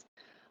experience.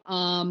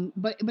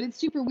 But it's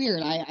super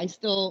weird. I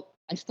still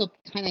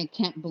kind of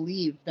can't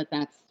believe that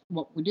that's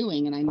what we're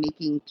doing, and I'm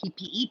making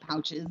PPE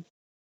pouches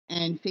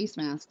and face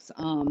masks.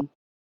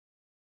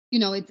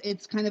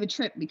 It's kind of a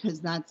trip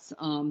because that's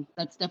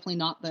definitely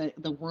not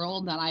the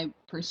world that I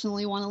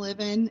personally want to live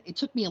in. It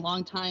took me a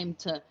long time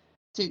to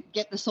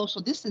get the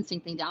social distancing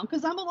thing down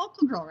because I'm a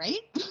local girl, right?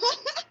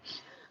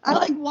 I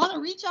like want to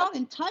reach out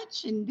and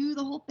touch and do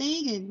the whole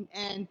thing,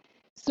 and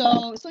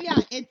so yeah,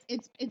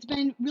 it's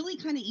been really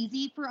kind of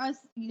easy for us,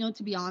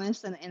 to be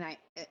honest, and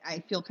I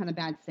feel kind of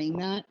bad saying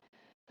that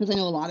because I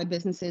know a lot of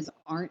businesses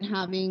aren't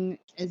having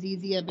as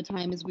easy of a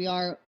time as we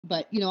are.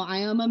 But I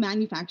am a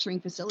manufacturing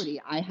facility.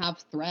 I have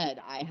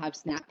thread, I have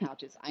snap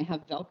pouches, I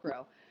have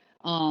Velcro.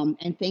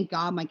 And thank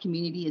God my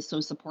community is so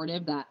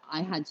supportive that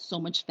I had so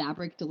much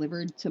fabric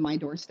delivered to my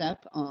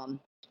doorstep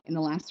in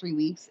the last 3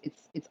 weeks.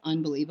 It's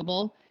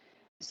unbelievable.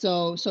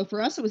 So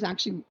for us, it was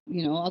actually,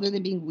 other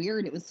than being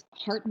weird, it was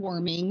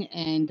heartwarming,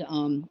 and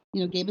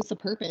gave us a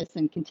purpose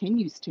and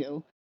continues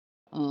to.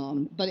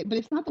 But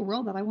it's not the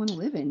world that I want to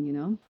live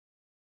in.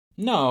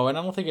 No, and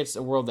I don't think it's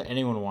a world that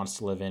anyone wants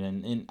to live in,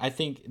 and I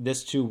think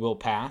this too will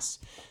pass,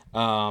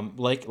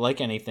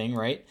 like anything,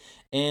 right?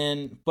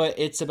 And but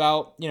it's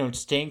about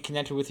staying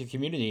connected with your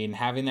community and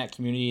having that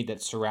community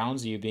that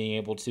surrounds you, being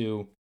able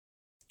to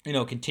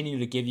continue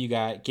to give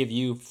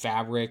you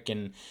fabric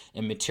and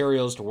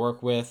materials to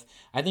work with.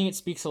 I think it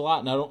speaks a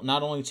lot,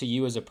 not only to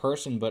you as a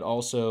person, but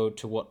also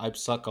to what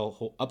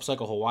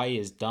Upcycle Hawaii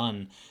has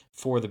done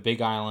for the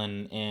Big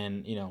Island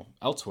and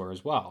elsewhere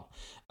as well.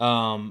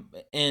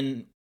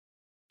 And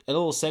a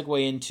little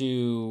segue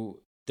into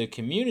the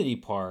community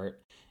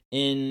part.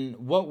 In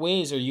what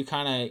ways are you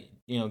kind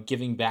of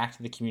giving back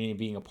to the community,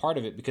 being a part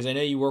of it? Because I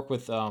know you work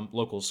with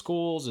local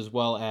schools, as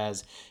well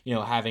as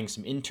having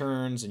some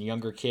interns and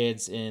younger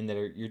kids in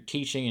that you're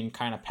teaching and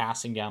kind of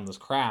passing down this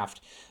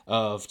craft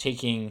of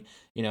taking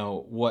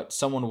what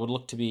someone would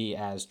look to be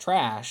as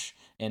trash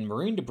and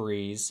marine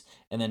debris,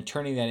 and then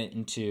turning that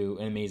into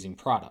an amazing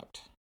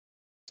product.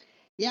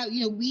 Yeah,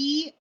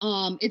 we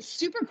it's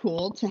super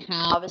cool to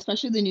have,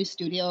 especially the new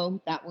studio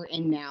that we're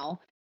in now,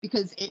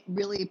 because it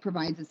really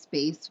provides a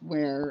space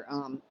where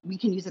we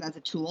can use it as a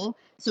tool.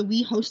 So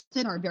we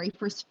hosted our very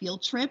first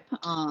field trip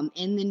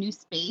in the new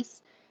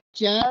space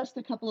just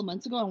a couple of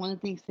months ago. I want to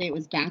think say it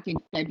was back in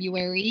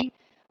February.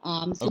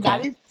 So that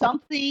Okay. is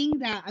something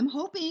that I'm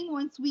hoping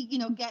once we,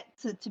 get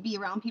to be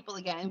around people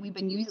again. We've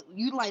been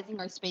utilizing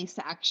our space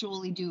to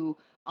actually do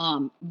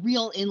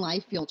real in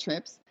life field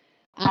trips.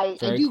 I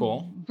Very do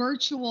cool.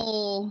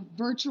 virtual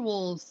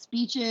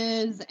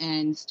speeches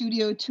and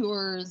studio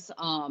tours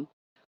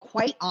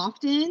quite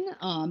often,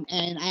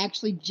 and I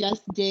actually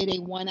just did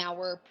a 1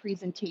 hour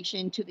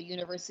presentation to the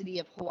University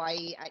of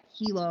Hawaii at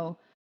Hilo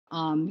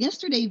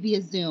yesterday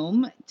via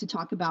Zoom to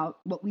talk about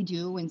what we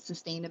do in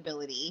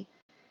sustainability.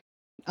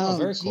 Oh, Oh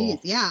very geez, cool.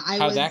 yeah,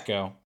 How'd that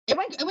go? it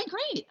went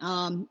great.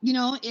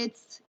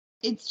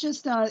 It's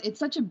just it's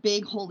such a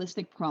big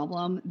holistic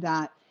problem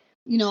that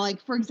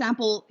like for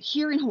example,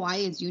 here in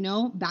Hawaii, as you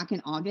know, back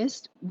in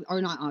August,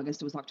 or not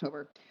August, it was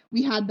October.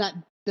 We had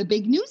the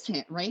big news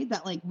hit, right?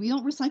 That like we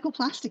don't recycle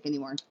plastic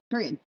anymore.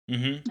 Period.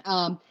 Mm-hmm.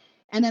 Um,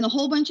 and then a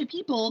whole bunch of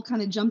people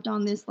kind of jumped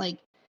on this, like,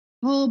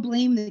 oh,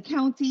 blame the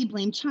county,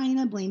 blame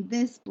China, blame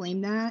this,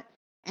 blame that.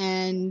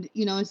 And,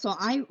 so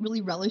I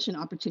really relish in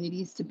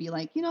opportunities to be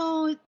like,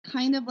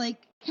 kind of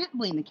like, can't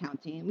blame the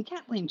county and we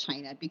can't blame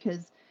China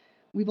because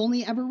we've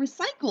only ever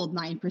recycled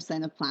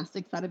 9% of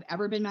plastics that have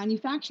ever been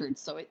manufactured.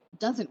 So it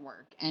doesn't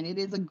work. And it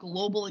is a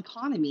global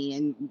economy.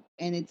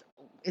 And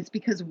it's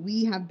because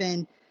we have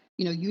been,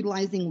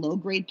 utilizing low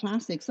grade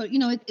plastic. So,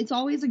 it's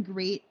always a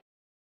great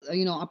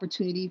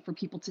opportunity for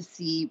people to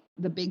see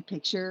the big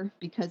picture,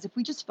 because if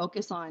we just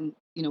focus on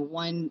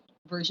one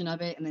version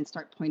of it and then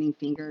start pointing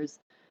fingers,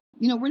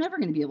 we're never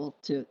going to be able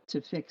to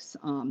fix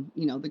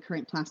the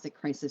current plastic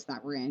crisis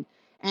that we're in.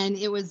 And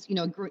it was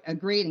a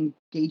great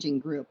engaging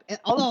group.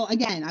 Although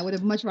again, I would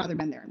have much rather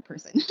been there in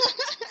person.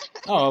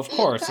 Oh, of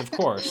course, of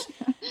course.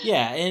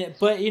 Yeah, and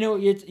but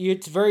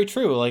it's very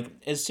true. Like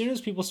as soon as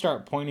people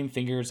start pointing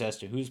fingers as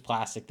to whose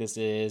plastic this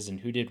is and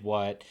who did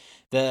what,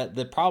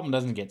 the problem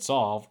doesn't get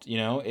solved.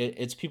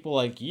 It's people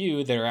like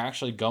you that are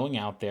actually going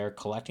out there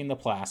collecting the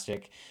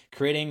plastic,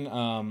 creating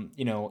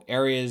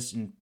areas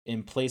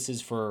and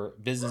places for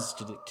business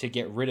to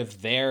get rid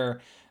of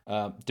their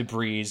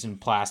debris and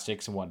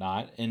plastics and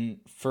whatnot, and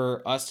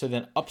for us to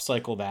then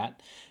upcycle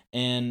that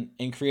and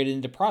create it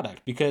into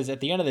product, because at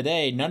the end of the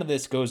day none of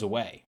this goes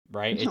away,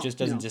 right? It No, just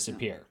doesn't no, no,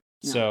 disappear.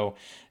 no. So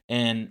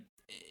and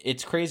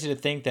it's crazy to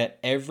think that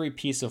every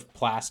piece of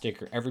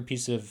plastic or every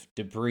piece of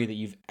debris that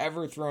you've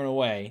ever thrown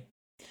away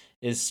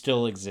is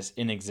still exist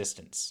in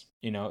existence.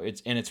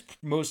 It's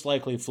most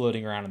likely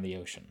floating around in the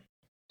ocean.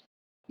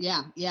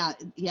 Yeah, yeah,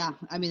 yeah.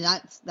 I mean,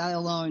 that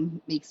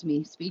alone makes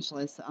me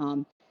speechless.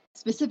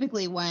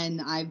 Specifically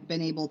when I've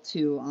been able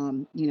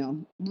to,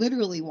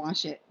 literally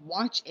watch it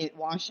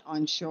wash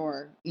on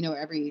shore,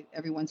 every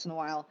once in a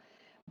while.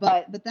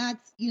 But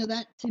that's,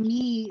 that to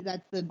me,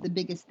 that's the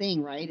biggest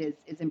thing, right?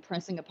 Is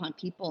impressing upon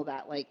people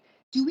that like,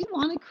 do we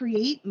want to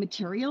create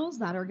materials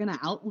that are going to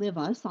outlive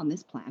us on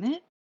this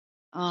planet?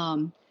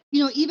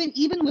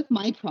 Even with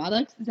my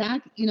products,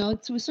 Zach,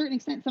 to a certain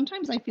extent,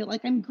 sometimes I feel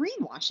like I'm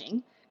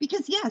greenwashing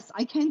because yes,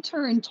 I can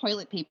turn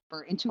toilet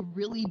paper into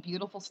really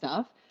beautiful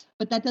stuff,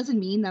 but that doesn't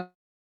mean that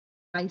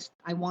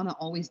I want to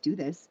always do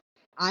this.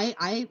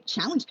 I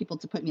challenge people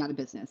to put me out of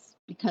business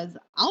because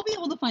I'll be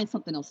able to find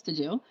something else to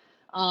do.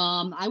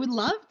 I would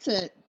love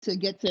to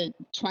get to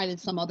try to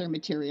some other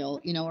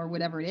material, or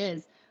whatever it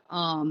is.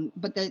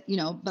 But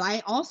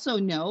I also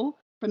know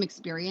from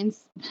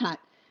experience that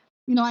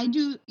I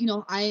do,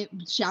 I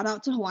shout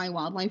out to Hawaii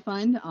Wildlife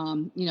Fund.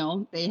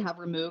 They have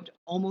removed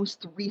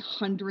almost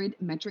 300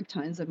 metric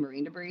tons of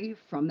marine debris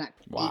from that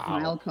 8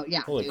 mile Wow.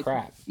 yeah, Holy dude.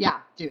 crap. Yeah,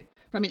 dude.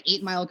 From an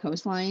 8 mile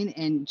coastline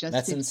in just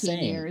That's 15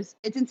 insane. years.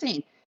 It's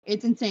insane.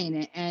 It's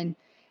insane. And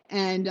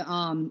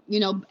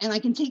I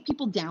can take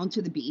people down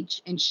to the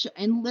beach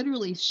and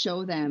literally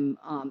show them,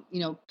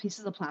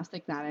 pieces of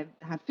plastic that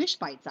have fish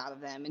bites out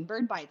of them and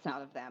bird bites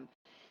out of them,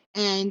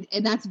 and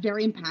that's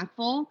very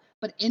impactful.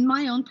 But in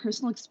my own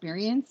personal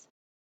experience,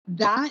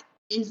 that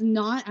is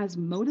not as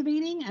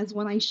motivating as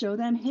when I show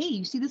them, hey,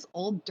 you see this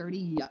old,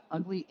 dirty,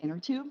 ugly inner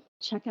tube?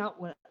 Check out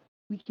what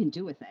we can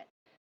do with it.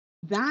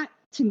 That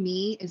to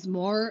me is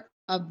more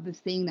of the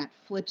thing that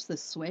flips the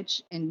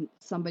switch in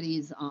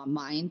somebody's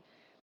mind.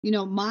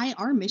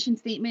 Our mission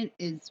statement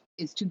is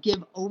to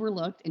give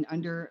overlooked and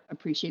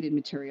underappreciated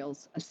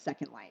materials a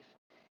second life.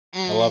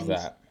 I love And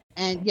that.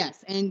 and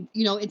yes, and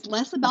it's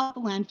less about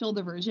the landfill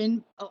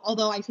diversion,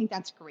 although I think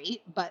that's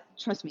great. But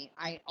trust me,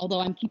 although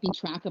I'm keeping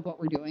track of what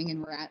we're doing,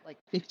 and we're at like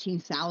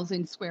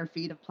 15,000 square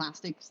feet of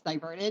plastics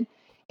diverted,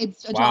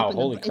 it's a drop Wow, in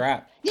the holy it's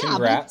crap. yeah, but it's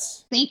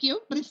Congrats. thank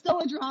you, but it's still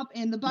a drop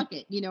in the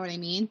bucket. You know what I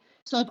mean?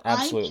 So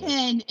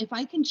Absolutely. if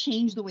I can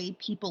change the way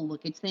people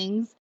look at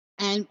things,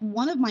 and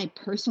one of my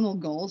personal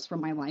goals for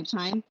my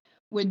lifetime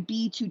would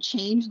be to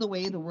change the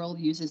way the world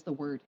uses the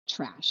word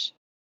trash.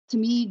 To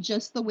me,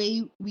 just the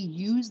way we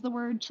use the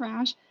word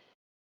trash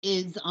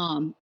is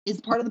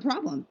part of the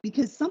problem,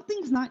 because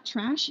something's not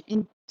trash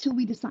until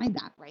we decide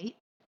that, right?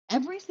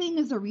 Everything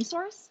is a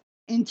resource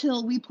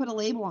until we put a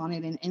label on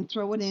it and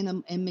throw it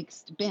in a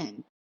mixed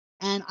bin.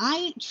 And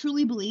I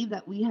truly believe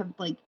that we have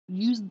like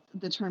used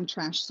the term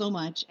trash so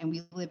much, and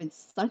we live in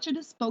such a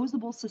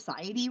disposable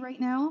society right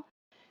now,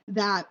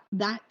 that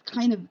that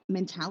kind of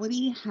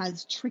mentality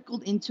has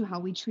trickled into how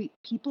we treat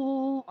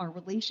people, our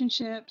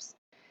relationships.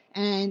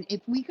 And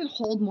if we could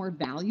hold more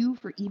value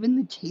for even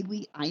the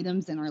daily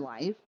items in our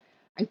life,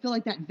 I feel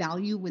like that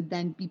value would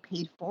then be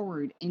paid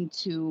forward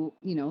into,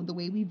 the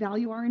way we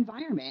value our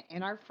environment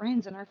and our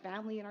friends and our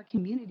family and our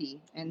community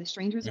and the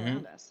strangers Hmm.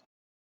 around us.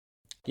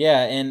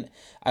 Yeah, and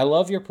I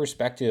love your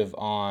perspective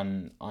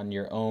on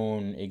your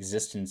own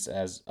existence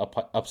as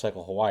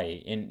Upcycle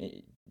Hawaii.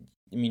 And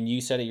I mean,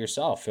 you said it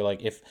yourself. You're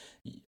like, if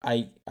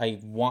I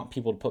want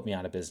people to put me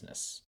out of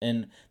business,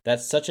 and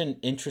that's such an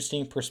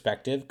interesting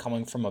perspective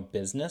coming from a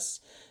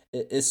business,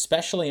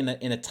 especially in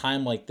a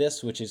time like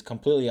this, which is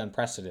completely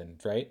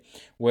unprecedented, right?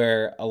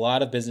 Where a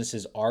lot of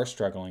businesses are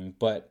struggling,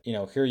 but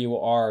here you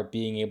are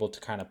being able to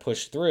kind of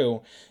push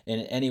through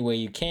in any way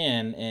you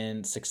can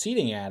and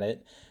succeeding at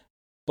it.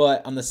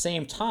 But on the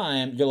same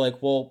time, you're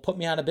like, well, put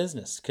me out of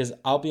business because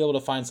I'll be able to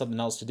find something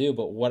else to do.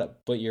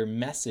 But your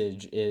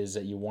message is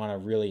that you want to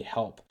really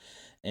help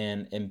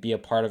and be a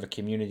part of a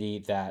community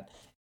that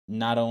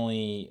not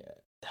only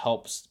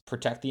helps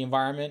protect the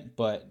environment,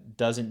 but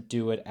doesn't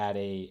do it at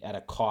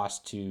a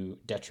cost to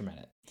detriment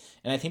it.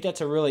 And I think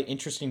that's a really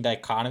interesting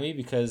dichotomy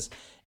because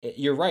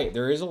you're right.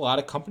 There is a lot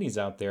of companies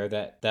out there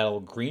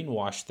that'll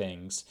greenwash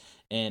things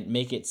and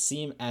make it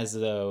seem as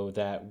though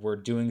that we're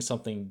doing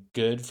something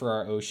good for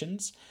our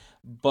oceans,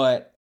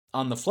 but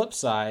on the flip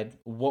side,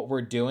 what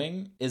we're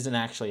doing isn't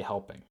actually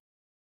helping.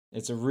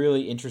 It's a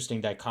really interesting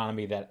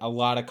dichotomy that a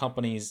lot of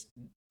companies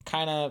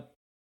kind of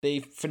they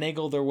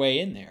finagle their way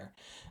in there.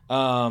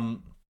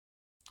 Um,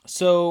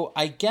 so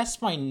I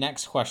guess my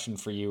next question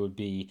for you would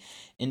be,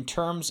 in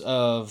terms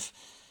of,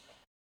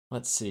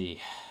 let's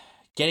see,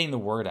 getting the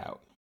word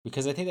out,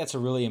 because I think that's a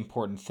really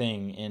important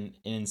thing in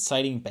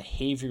inciting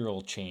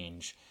behavioral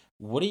change.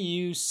 What do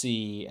you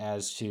see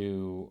as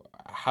to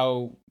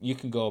how you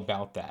can go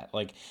about that?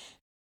 Like,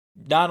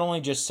 not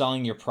only just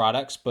selling your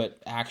products, but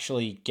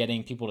actually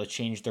getting people to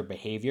change their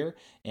behavior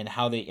and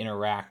how they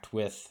interact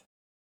with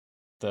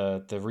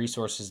the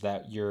resources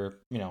that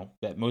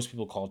that most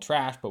people call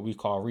trash, but we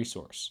call a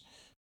resource.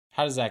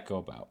 How does that go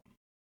about?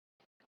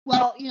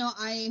 Well,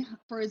 I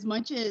for as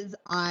much as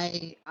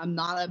I'm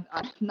not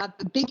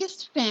the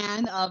biggest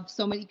fan of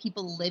so many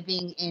people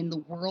living in the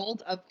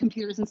world of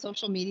computers and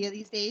social media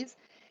these days,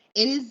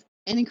 it is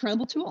an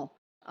incredible tool.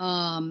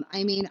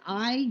 I mean,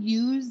 I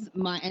use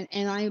my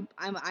and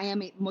I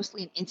am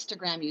mostly an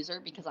Instagram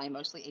user because I'm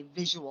mostly a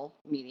visual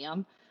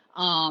medium.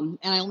 And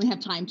I only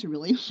have time to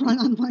really run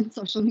on one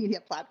social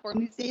media platform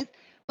these days.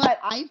 But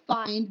I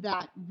find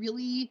that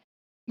really,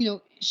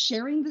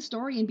 sharing the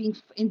story and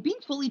being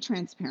fully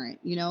transparent,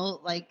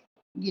 like,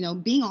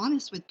 being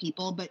honest with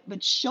people,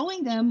 but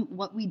showing them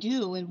what we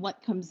do and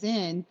what comes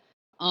in,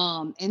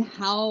 and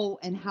how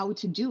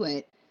to do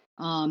it.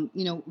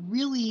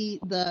 Really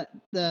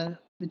the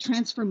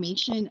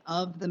transformation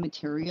of the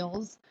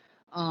materials,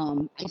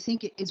 I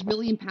think it is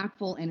really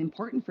impactful and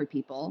important for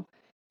people.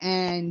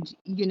 And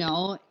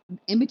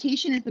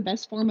imitation is the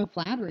best form of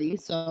flattery.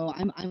 So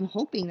I'm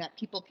hoping that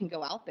people can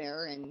go out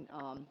there and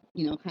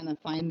kind of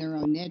find their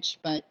own niche.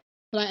 But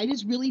I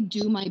just really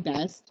do my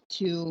best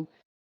to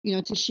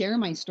to share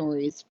my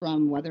stories,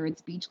 from whether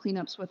it's beach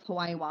cleanups with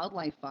Hawaii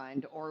Wildlife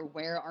Fund or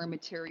where our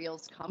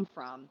materials come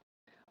from.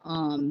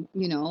 And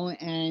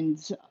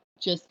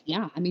just,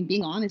 yeah, I mean,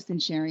 being honest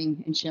and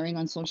sharing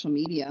on social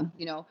media.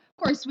 Of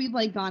course, we've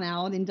like gone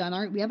out and done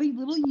art. We have a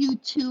little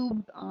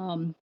YouTube,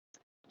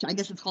 I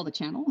guess it's called a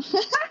channel.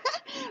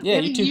 We Yeah,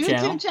 have a YouTube YouTube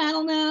channel.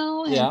 channel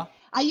now, and Yeah.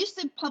 I used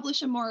to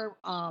publish a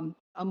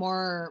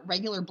more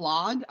regular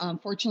blog.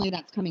 Fortunately,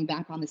 that's coming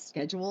back on the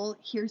schedule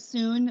here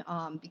soon,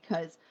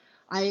 because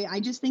I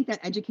just think that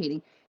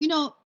educating,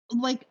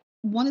 like,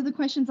 one of the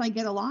questions I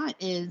get a lot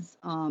is,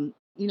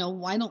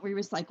 why don't we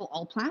recycle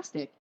all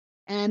plastic?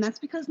 And that's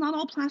because not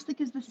all plastic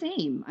is the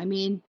same. I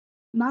mean,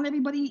 not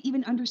everybody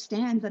even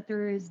understands that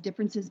there is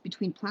differences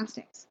between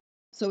plastics.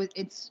 So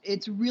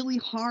it's really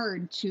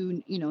hard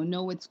to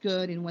know what's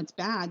good and what's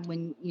bad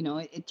when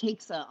it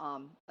takes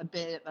a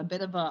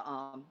bit of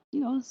a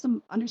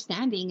some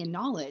understanding and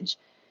knowledge.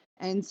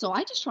 And so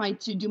I just try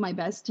to do my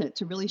best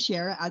to really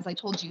share. As I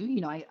told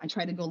you, I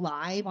try to go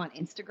live on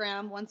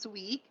Instagram once a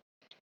week.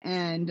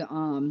 And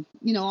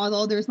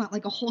although there's not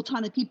like a whole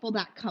ton of people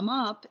that come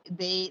up,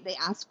 they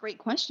ask great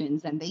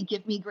questions and they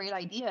give me great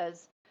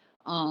ideas,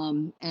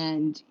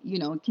 and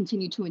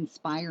continue to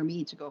inspire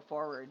me to go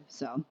forward.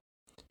 So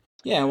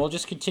Yeah, well,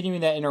 just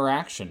continuing that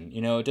interaction.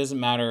 It doesn't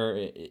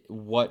matter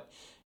what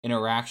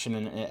interaction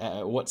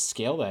and what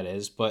scale that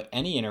is, but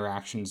any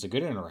interaction is a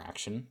good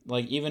interaction.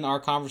 Like even our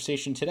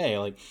conversation today,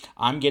 like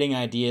I'm getting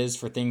ideas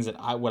for things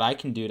that what I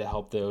can do to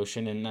help the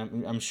ocean,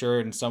 and I'm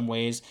sure in some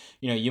ways,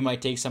 you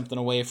might take something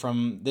away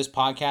from this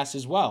podcast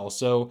as well.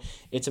 So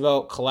it's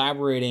about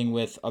collaborating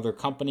with other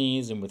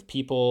companies and with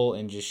people,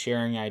 and just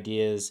sharing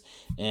ideas,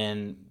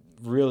 and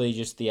really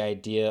just the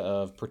idea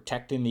of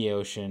protecting the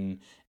ocean,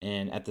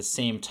 and at the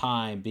same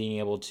time being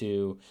able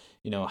to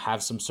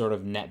have some sort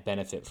of net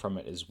benefit from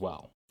it as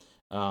well,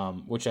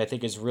 which I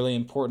think is really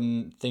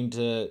important thing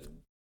to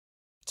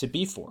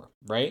be for,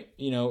 right?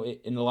 In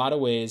a lot of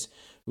ways,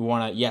 we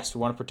want to, yes, we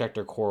want to protect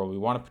our coral, we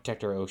want to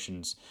protect our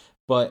oceans,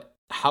 but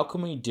how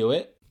can we do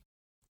it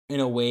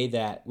in a way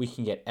that we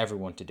can get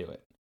everyone to do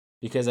it?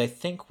 Because I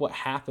think what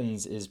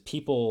happens is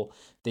people,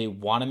 they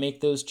want to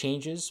make those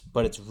changes,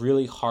 but it's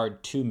really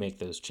hard to make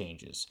those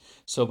changes.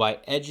 So by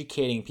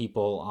educating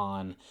people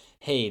on,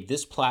 hey,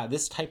 this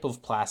type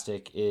of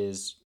plastic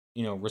is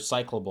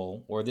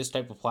recyclable, or this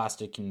type of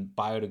plastic can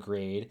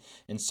biodegrade,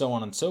 and so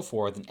on and so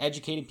forth, and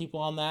educating people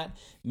on that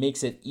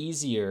makes it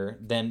easier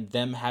than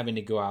them having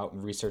to go out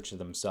and research it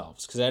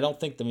themselves, because I don't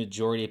think the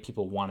majority of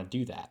people want to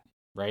do that,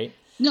 right?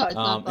 no, it's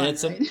not And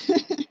fun, it's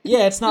right?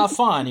 yeah, it's not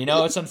fun.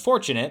 It's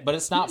unfortunate, but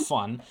it's not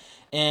fun.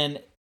 And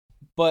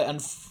but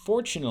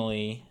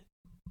unfortunately,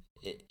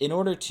 in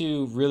order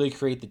to really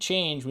create the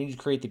change, we need to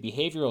create the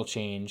behavioral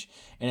change,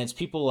 and it's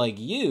people like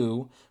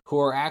you who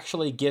are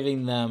actually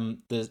giving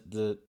them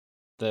the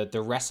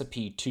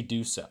recipe to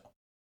do so.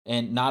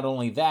 And not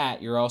only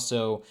that, you're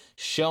also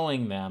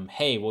showing them,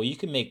 hey, well, you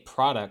can make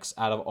products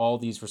out of all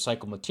these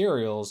recycled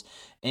materials,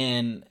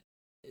 and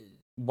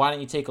why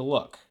don't you take a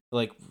look?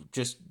 Like,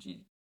 just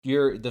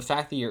the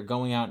fact that you're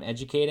going out and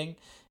educating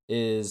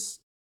is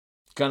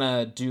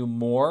gonna do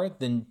more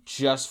than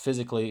just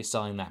physically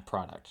selling that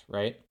product,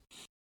 right?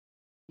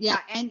 Yeah,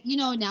 and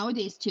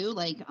nowadays too,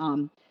 like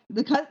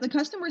the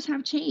customers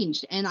have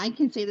changed, and I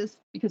can say this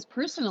because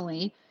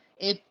personally,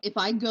 if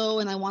I go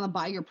and I want to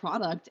buy your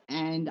product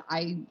and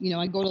I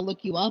go to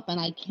look you up and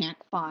I can't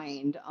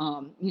find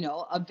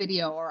a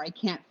video, or I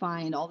can't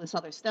find all this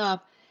other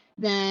stuff,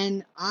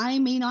 then I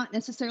may not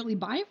necessarily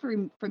buy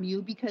from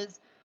you, because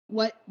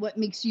what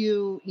makes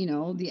you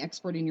the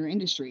expert in your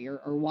industry,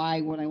 or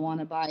why would I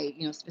want to buy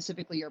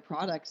specifically your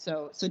product?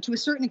 So to a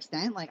certain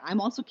extent, like, I'm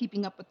also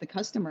keeping up with the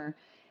customer,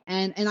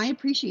 and I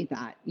appreciate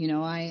that.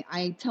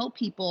 I tell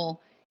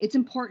people it's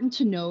important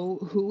to know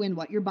who and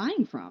what you're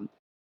buying from.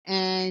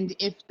 And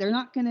if they're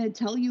not going to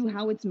tell you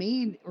how it's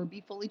made or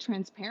be fully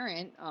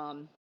transparent,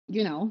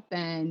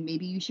 then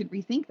maybe you should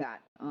rethink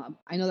that.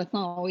 I know that's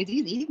not always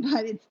easy,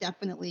 but it's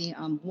definitely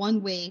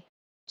one way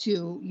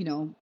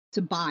to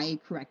buy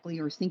correctly,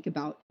 or think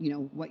about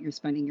what you're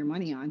spending your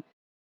money on.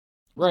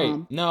 Right.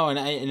 Um, No, and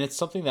it's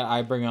something that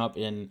I bring up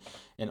in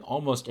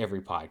almost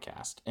every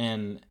podcast.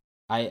 And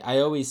I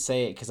always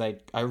say it because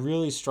I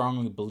really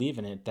strongly believe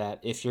in it, that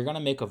if you're gonna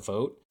make a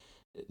vote,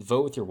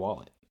 vote with your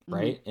wallet, mhm,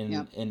 right? And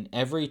yep.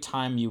 every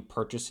time you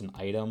purchase an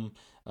item,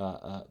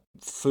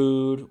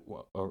 food,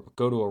 or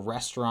go to a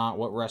restaurant,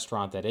 what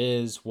restaurant that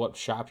is, what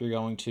shop you're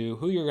going to,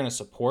 who you're gonna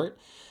support,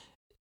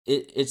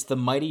 it's the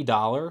mighty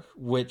dollar,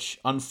 which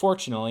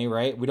unfortunately,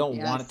 right, we don't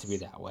want it to be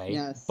Yes. that way,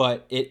 Yes.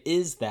 but it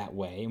is that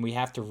way, and we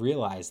have to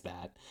realize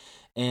that.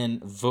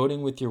 And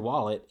voting with your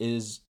wallet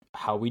is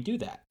how we do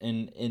that.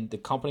 And the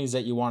companies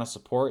that you want to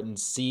support and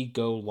see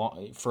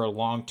go for a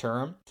long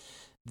term,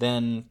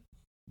 then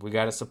we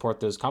got to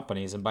support those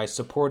companies. And by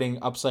supporting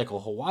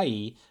Upcycle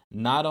Hawaii,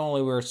 not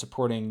only we're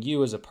supporting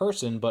you as a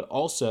person, but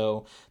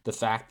also the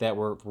fact that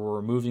we're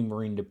removing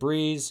marine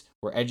debris,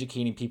 we're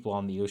educating people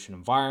on the ocean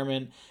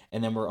environment,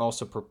 and then we're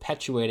also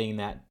perpetuating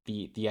that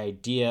the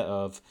idea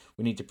of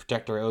we need to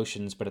protect our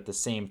oceans, but at the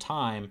same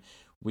time,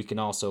 we can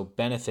also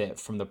benefit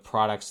from the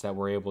products that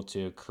we're able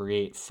to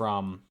create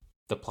from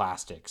the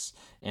plastics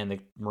and the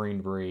marine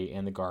debris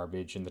and the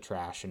garbage and the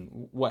trash and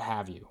what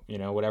have you,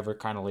 whatever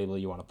kind of label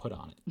you want to put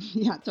on it.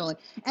 Yeah, totally.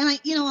 And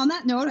on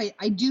that note,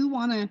 I do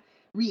want to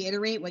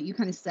reiterate what you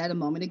kind of said a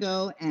moment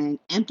ago, and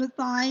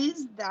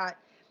empathize that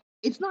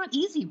it's not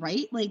easy,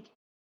 right? Like,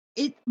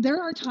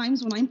 there are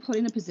times when I'm put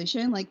in a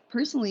position, like,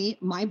 personally,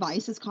 my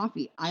vice is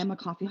coffee. I am a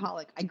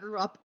coffeeholic. I grew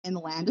up in the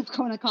land of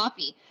Kona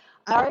coffee.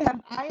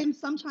 I am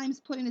sometimes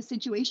put in a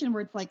situation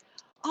where it's like,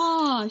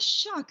 oh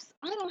shucks,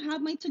 I don't have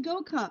my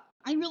to-go cup.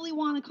 I really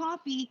want a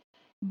coffee,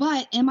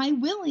 but am I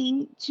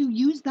willing to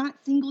use that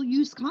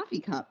single-use coffee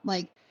cup?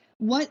 Like,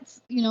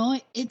 what's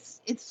it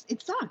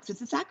sucks.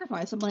 It's a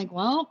sacrifice. I'm like,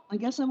 well, I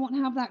guess I won't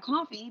have that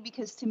coffee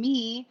because to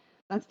me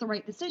that's the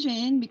right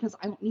decision because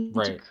I don't need to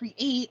Right.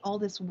 create all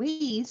this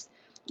waste,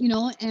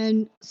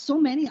 and so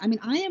many. I mean,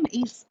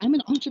 I'm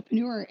an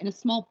entrepreneur and a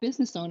small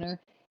business owner.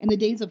 In the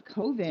days of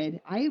COVID,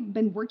 I've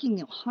been working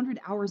 100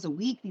 hours a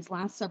week these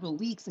last several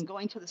weeks, and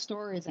going to the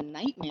store is a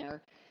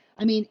nightmare.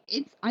 I mean,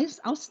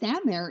 I'll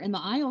stand there in the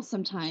aisle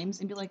sometimes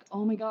and be like,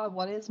 oh my God,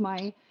 what is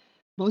my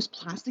most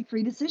plastic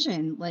free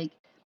decision? Like,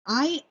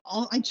 I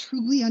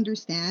truly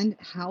understand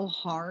how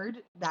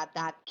hard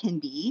that can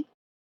be.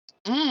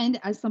 And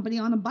as somebody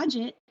on a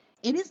budget,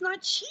 it is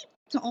not cheap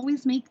to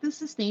always make the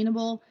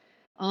sustainable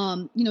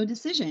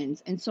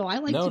decisions. And so I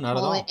like No, to not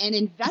at call it all. an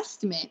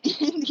investment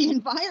in the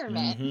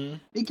environment Mm-hmm.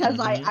 because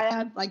Mm-hmm. I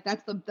have like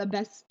that's the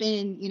best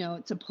spin,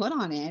 to put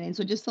on it. And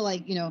so just to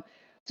like,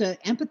 to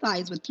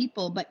empathize with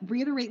people, but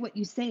reiterate what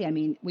you say. I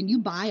mean, when you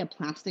buy a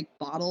plastic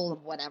bottle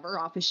of whatever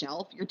off a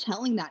shelf, you're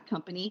telling that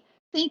company,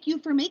 thank you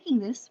for making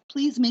this.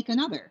 Please make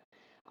another.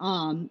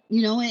 And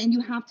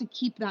you have to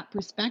keep that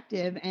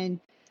perspective. And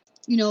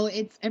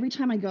it's every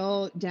time I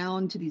go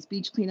down to these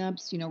beach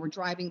cleanups, we're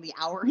driving the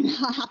hour and a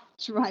half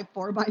drive,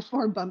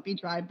 4x4 bumpy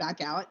drive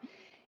back out.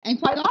 And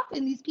quite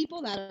often these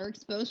people that are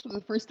exposed for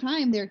the first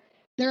time, they're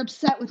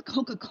upset with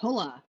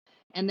Coca-Cola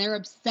and they're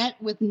upset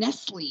with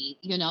Nestle,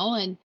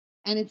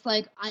 and it's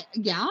like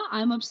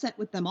I'm upset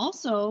with them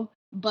also,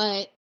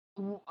 but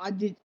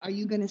are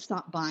you going to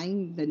stop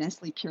buying the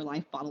Nestle Pure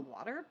Life bottled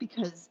water?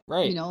 Because,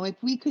 Right.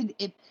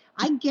 if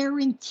I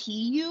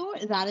guarantee you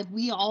that if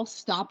we all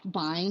stopped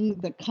buying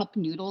the cup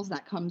noodles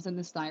that comes in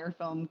the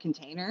styrofoam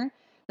container,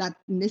 that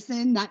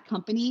Nissan, that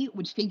company,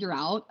 would figure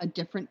out a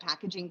different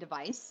packaging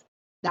device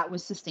that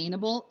was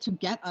sustainable to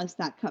get us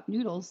that cup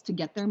noodles to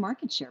get their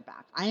market share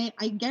back.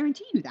 I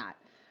guarantee you that.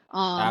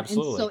 And so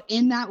Absolutely.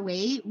 in that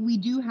way, we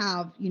do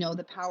have,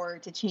 the power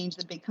to change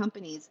the big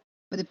companies.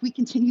 But if we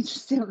continue to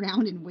sit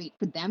around and wait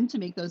for them to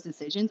make those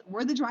decisions,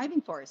 we're the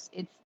driving force.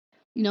 It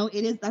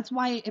is, that's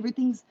why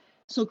everything's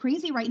so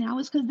crazy right now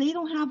is because they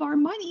don't have our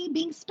money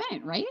being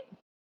spent, right?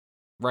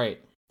 Right.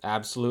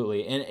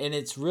 Absolutely. And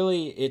it's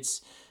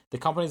the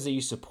companies that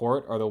you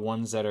support are the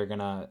ones that are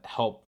gonna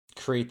help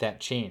create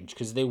that change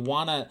because the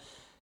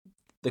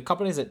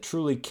companies that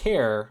truly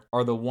care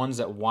are the ones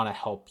that want to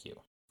help you,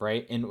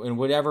 right? In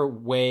whatever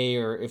way,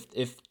 or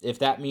if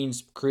that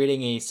means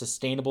creating a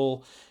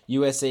sustainable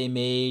USA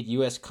made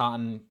US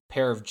cotton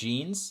pair of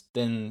jeans,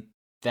 then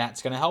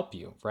that's going to help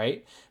you,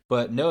 right?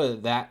 But know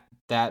that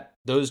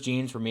those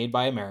jeans were made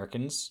by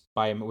Americans,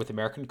 by with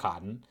American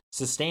cotton,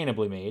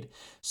 sustainably made.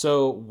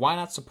 So why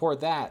not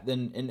support that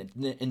then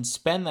and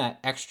spend that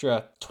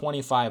extra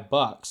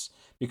 $25,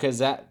 because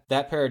that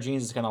pair of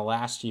jeans is going to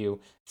last you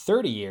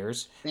 30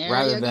 years There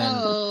rather you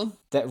than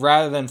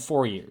go.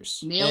 4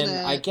 years. Nailed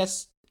And I it.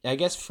 guess I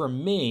guess for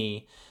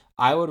me,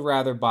 I would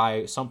rather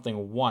buy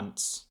something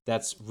once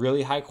that's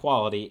really high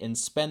quality and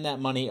spend that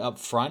money up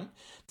front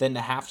than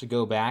to have to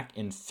go back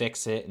and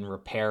fix it and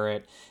repair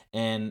it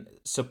and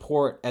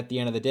support, at the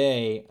end of the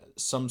day,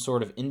 some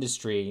sort of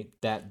industry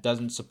that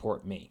doesn't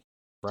support me,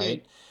 Dude,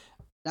 right?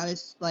 that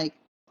is like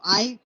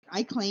I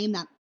claim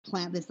that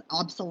plant this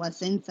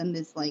obsolescence and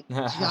this like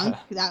junk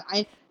that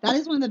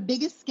is one of the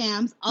biggest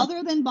scams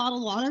other than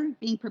bottled water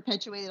being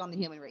perpetuated on the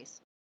human race.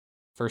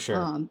 For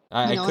sure. Um,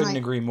 I and couldn't I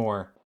agree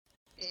more.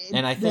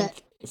 And I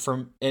that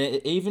think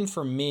even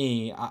for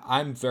me,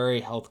 I'm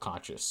very health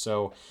conscious,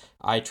 so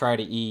I try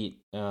to eat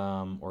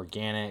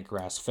organic,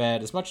 grass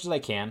fed as much as I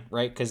can,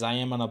 right? Because I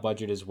am on a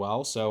budget as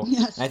well. So I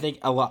yes, think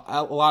a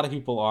lot of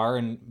people are,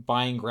 and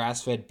buying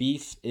grass fed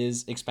beef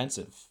is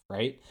expensive,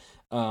 right?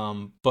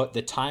 But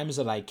the times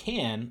that I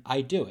can,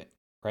 I do it,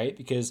 right?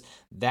 Because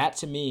that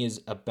to me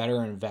is a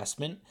better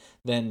investment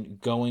than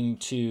going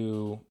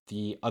to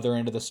the other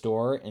end of the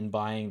store and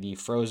buying the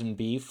frozen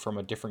beef from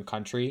a different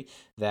country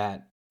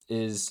that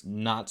is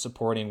not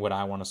supporting what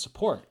I want to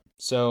support.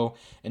 So,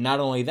 and not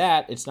only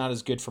that, it's not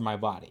as good for my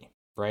body,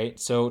 right?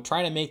 So,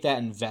 trying to make that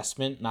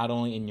investment not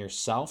only in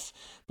yourself,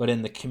 but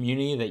in the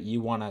community that you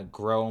want to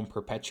grow and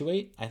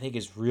perpetuate, I think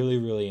is really,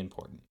 really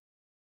important.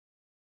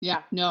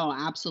 yeah, no,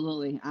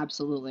 absolutely,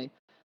 absolutely.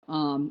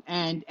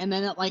 And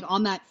then like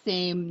on that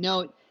same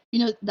note,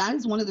 that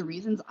is one of the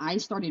reasons I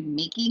started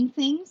making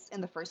things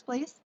in the first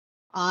place.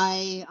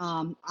 I'm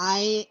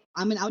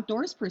an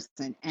outdoors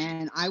person,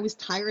 and I was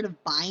tired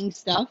of buying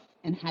stuff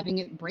and having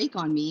it break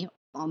on me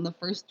on the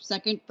first,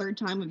 second, third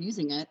time of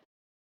using it.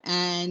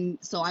 And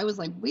so I was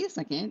like, wait a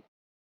second,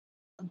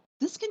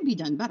 this can be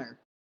done better.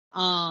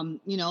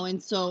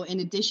 And so in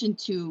addition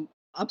to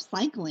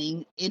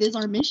upcycling, it is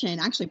our mission.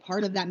 Actually,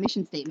 part of that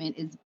mission statement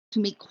is to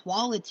make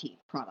quality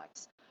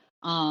products.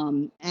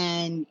 And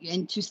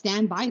to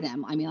stand by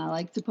them. I mean, I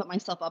like to put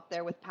myself up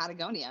there with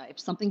Patagonia. If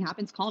something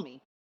happens, call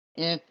me.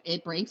 If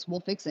it breaks,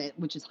 we'll fix it,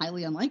 which is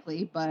highly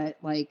unlikely, but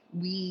like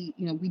we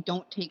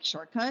don't take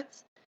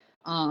shortcuts.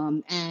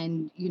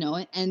 And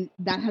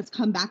that has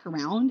come back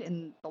around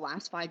in the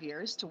last 5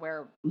 years to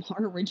where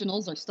our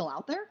originals are still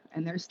out there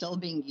and they're still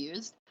being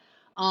used.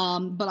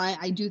 But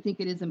I do think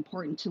it is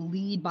important to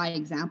lead by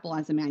example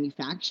as a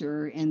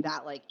manufacturer, and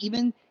that like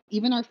even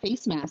our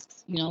face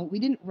masks, you know, we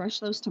didn't rush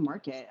those to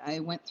market. I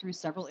went through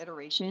several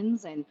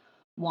iterations and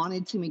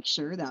wanted to make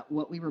sure that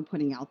what we were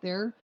putting out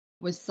there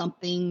was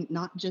something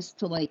not just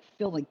to like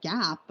fill a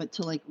gap, but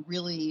to like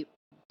really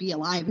be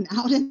alive and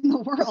out in the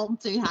world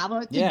to have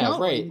a to Yeah, go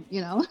right. and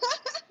you know.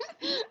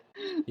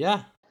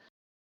 Yeah.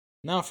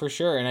 No, for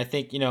sure. And I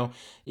think,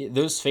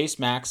 those face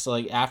masks,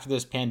 like after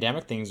this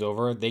pandemic thing's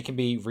over, they can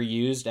be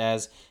reused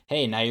as,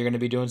 hey, now you're going to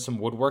be doing some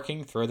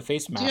woodworking, throw the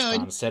face mask on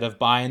Dude, instead of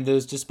buying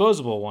those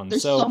disposable ones. they're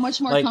so So,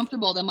 much more like,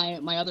 comfortable than my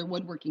other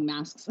woodworking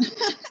masks.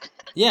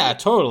 yeah,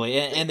 totally.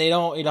 And they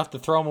don't, you don't have to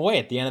throw them away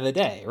at the end of the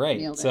day. Right.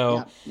 Nailed it. So,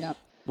 Yep, yep.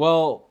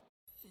 well,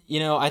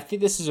 I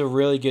think this is a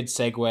really good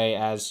segue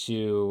as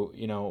to,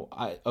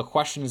 a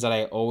questions that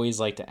I always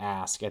like to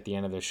ask at the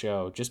end of the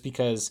show, just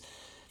because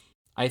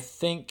I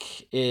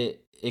think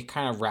it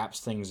kind of wraps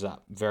things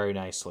up very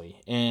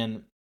nicely.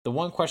 And the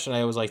one question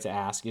I always like to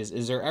ask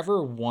is there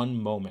ever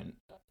one moment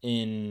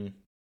in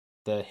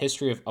the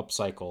history of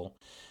Upcycle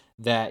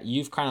that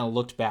you've kind of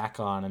looked back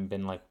on and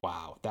been like,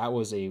 wow, that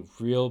was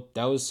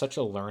such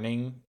a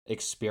learning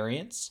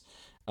experience.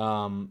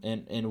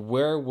 And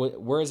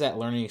where has that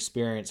learning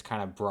experience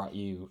kind of brought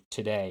you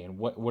today, and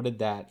what did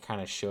that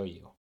kind of show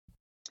you?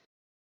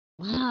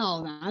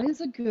 Wow, that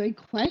is a good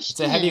It's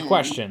a heavy question.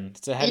 question.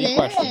 It's a It heavy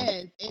question.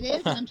 is. It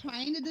is. And I'm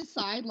trying to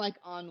decide like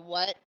on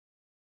what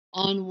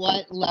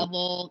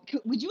level.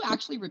 Would you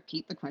actually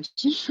repeat the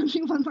question for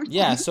me one more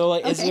Yeah, time? so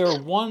like Okay.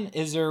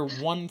 is there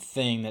one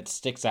thing that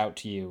sticks out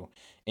to you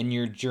in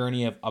your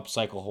journey of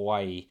Upcycle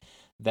Hawaii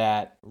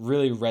that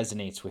really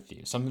resonates with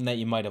you? Something that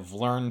you might have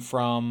learned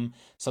from,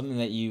 something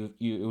that you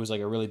it was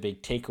like a really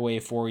big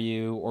takeaway for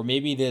you, or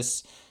maybe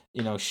this,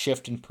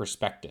 shift in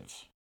perspective.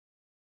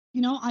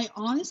 You know,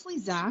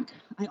 Zach,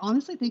 I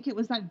honestly think it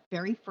was that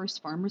very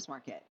first farmers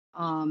market.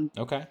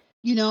 Okay.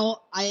 You know,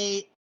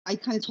 I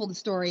kind of told the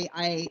story.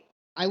 I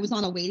was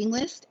on a waiting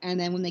list, and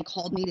then when they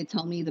called me to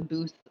tell me the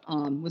booth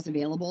was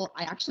available,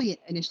 I actually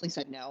initially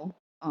said no,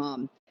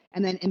 and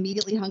then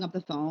immediately hung up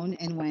the phone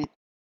and went,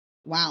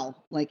 "Wow!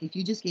 Like if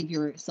you just gave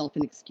yourself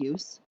an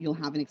excuse, you'll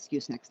have an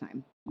excuse next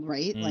time,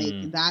 right? Like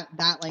Mm,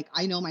 that like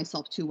I know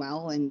myself too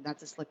well, and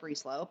that's a slippery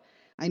slope."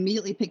 I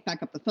immediately picked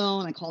back up the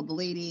phone. I called the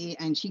lady,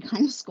 and she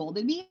kind of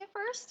scolded me at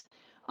first.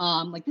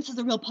 Like this is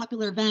a real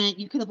popular event.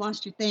 You could have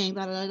lost your thing,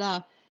 da da da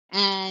da.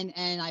 And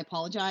I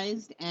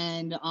apologized.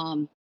 And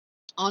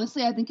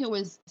honestly, I think it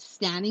was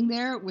standing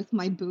there with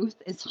my booth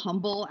as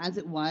humble as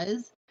it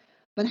was,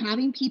 but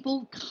having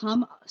people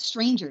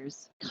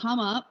strangers come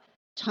up,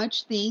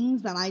 touch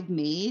things that I've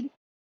made,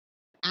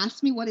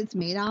 ask me what it's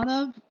made out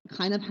of,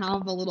 kind of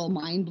have a little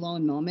mind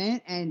blown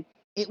moment. And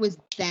it was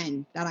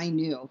then that I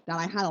knew that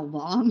I had a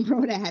long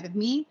road ahead of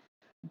me,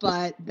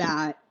 but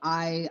that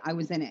I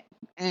was in it,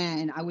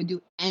 and I would do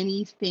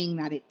anything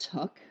that it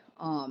took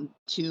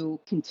to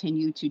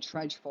continue to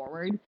trudge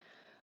forward.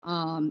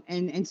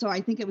 And so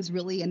I think it was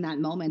really in that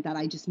moment that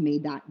I just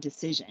made that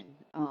decision.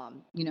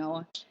 You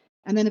know,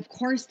 and then of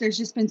course there's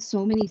just been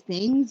so many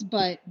things,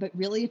 but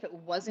really if it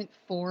wasn't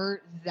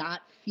for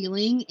that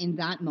feeling in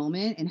that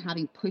moment and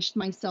having pushed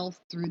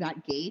myself through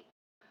that gate,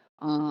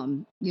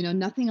 you know,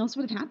 nothing else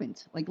would have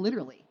happened, like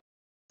literally.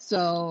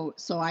 So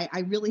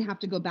I really have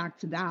to go back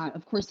to that.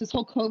 Of course, this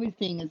whole COVID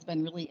thing has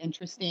been really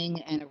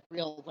interesting and a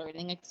real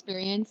learning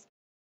experience.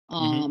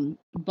 mm-hmm.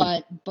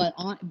 But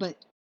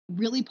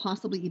really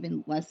possibly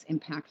even less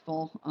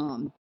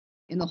impactful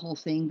in the whole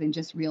thing than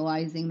just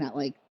realizing that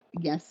like,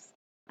 yes,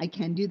 I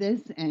can do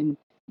this, and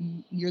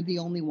you're the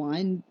only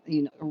one,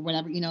 you know, or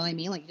whatever, you know what I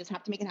mean? Like you just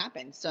have to make it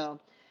happen. So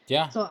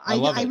Yeah, so I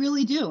love I it.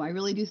 really do. I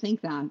really do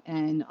think that.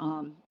 And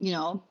you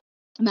know,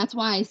 and that's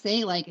why I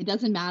say like it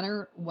doesn't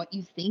matter what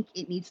you think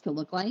it needs to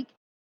look like.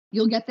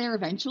 You'll get there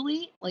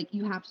eventually. Like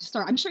you have to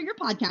start. I'm sure your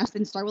podcast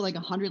didn't start with like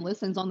 100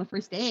 listens on the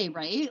first day,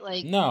 right?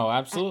 Like No, uh,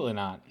 absolutely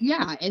not.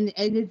 yeah, and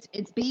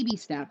it's baby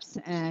steps.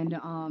 And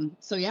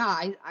so yeah,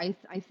 I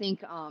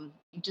think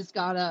you just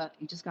gotta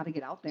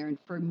get out there. And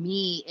for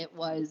me, it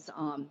was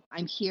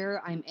I'm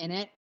here, I'm in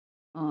it.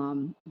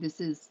 This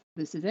is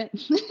it.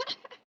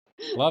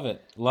 Love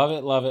it. Love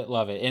it. Love it.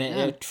 Love it. And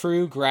Yeah. a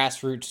true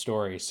grassroots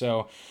story.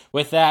 So,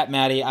 with that,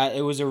 Maddie,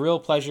 it was a real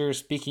pleasure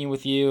speaking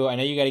with you. I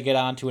know you got to get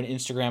on to an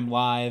Instagram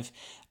live.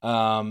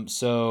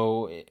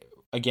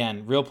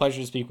 Again, real pleasure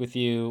to speak with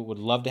you. Would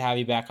love to have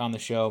you back on the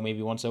show,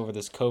 maybe once over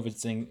this COVID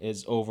thing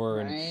is over,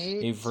 and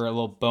maybe Right. for a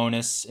little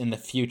bonus in the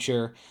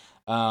future.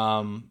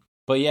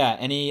 But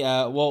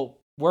yeah,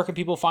 where can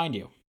people find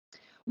you?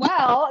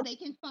 Well, they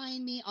can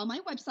find me on my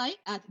website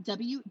at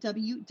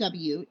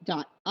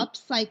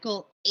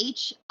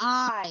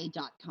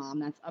www.upcyclehi.com.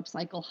 That's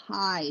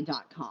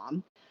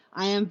upcyclehigh.com.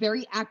 I am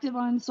very active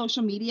on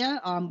social media.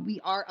 We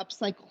are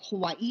Upcycle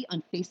Hawaii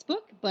on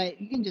Facebook,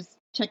 but you can just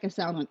check us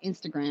out on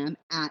Instagram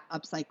at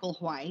Upcycle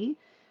Hawaii.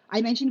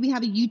 I mentioned we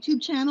have a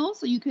YouTube channel,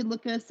 so you could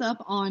look us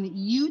up on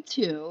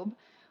YouTube.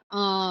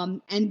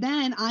 And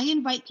then I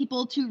invite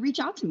people to reach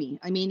out to me.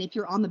 I mean, if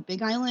you're on the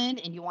Big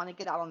Island and you want to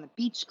get out on the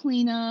beach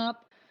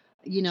cleanup,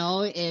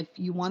 If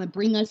you want to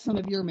bring us some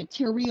of your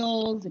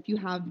materials, if you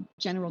have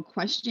general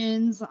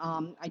questions,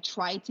 I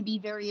try to be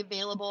very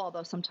available,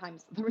 although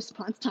sometimes the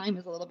response time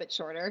is a little bit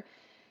shorter.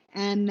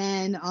 And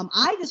then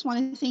I just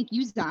want to thank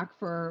you, Zach,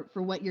 for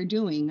what you're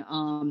doing.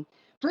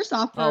 First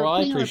off, Oh, for well, I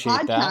putting other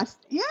appreciate that. podcasts,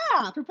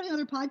 yeah, for putting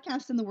other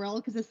podcasts in the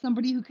world. Because as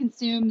somebody who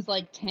consumes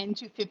like 10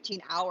 to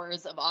 15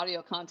 hours of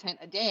audio content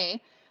a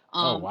day,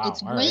 Oh, wow.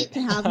 it's All right. great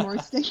to have more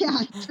stuff. Yeah,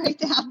 it's great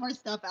to have more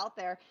stuff out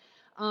there.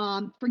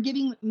 For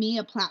giving me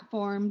a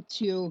platform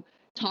to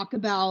talk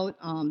about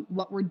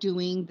what we're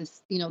doing,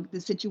 the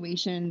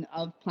situation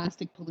of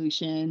plastic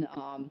pollution,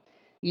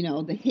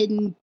 the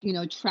hidden,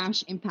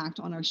 trash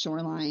impact on our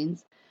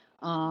shorelines.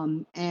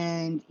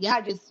 And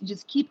yeah,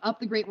 just keep up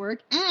the great work.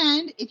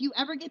 And if you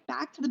ever get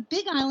back to the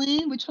Big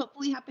Island, which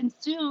hopefully happens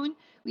soon,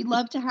 we'd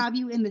love to have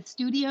you in the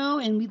studio,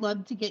 and we'd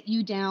love to get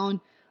you down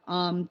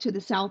to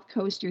the South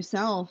Coast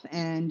yourself,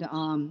 and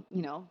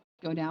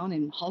go down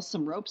and haul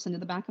some ropes into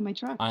the back of my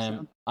truck. I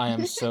am So I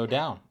am so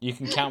down. You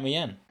can count me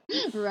in.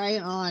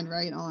 right on,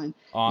 right on. No,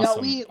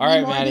 Awesome. we All we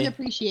right, more than Maddie.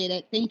 appreciate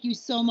it. Thank you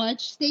so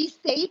much. Stay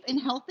safe and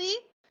healthy,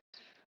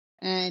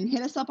 and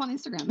hit us up on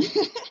Instagram.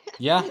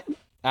 Yeah,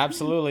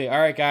 absolutely. All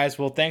right, guys.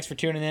 Well, thanks for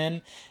tuning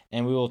in,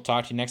 and we will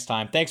talk to you next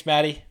time. Thanks,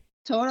 Maddie.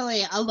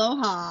 Totally.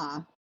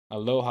 Aloha.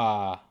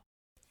 Aloha.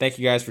 Thank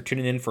you guys for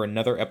tuning in for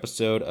another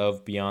episode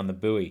of Beyond the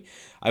Buoy.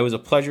 It was a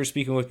pleasure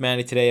speaking with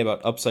Maddie today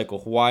about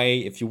Upcycle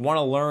Hawaii. If you want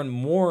to learn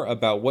more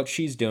about what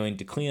she's doing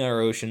to clean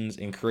our oceans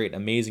and create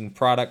amazing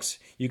products,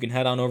 you can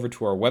head on over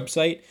to our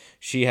website.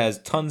 She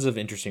has tons of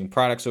interesting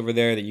products over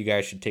there that you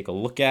guys should take a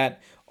look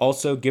at.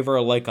 Also, give her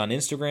a like on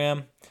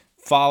Instagram,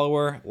 follow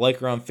her, like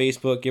her on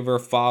Facebook, give her a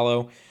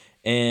follow.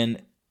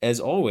 And as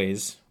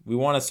always, we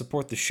want to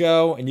support the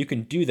show, and you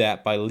can do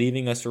that by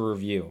leaving us a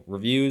review.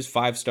 Reviews,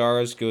 5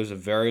 stars, goes a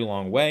very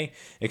long way,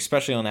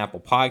 especially on Apple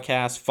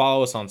Podcasts.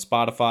 Follow us on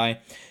Spotify,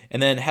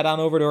 and then head on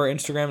over to our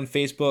Instagram and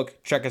Facebook.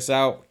 Check us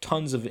out.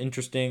 Tons of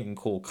interesting and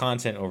cool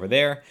content over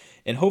there.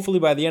 And hopefully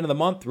by the end of the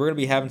month, we're going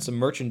to be having some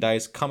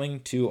merchandise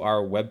coming to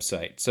our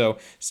website. So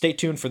stay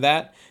tuned for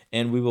that,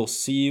 and we will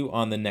see you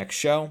on the next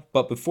show.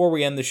 But before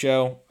we end the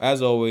show,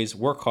 as always,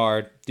 work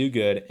hard, do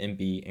good, and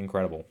be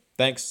incredible.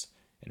 Thanks,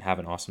 and have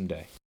an awesome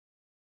day.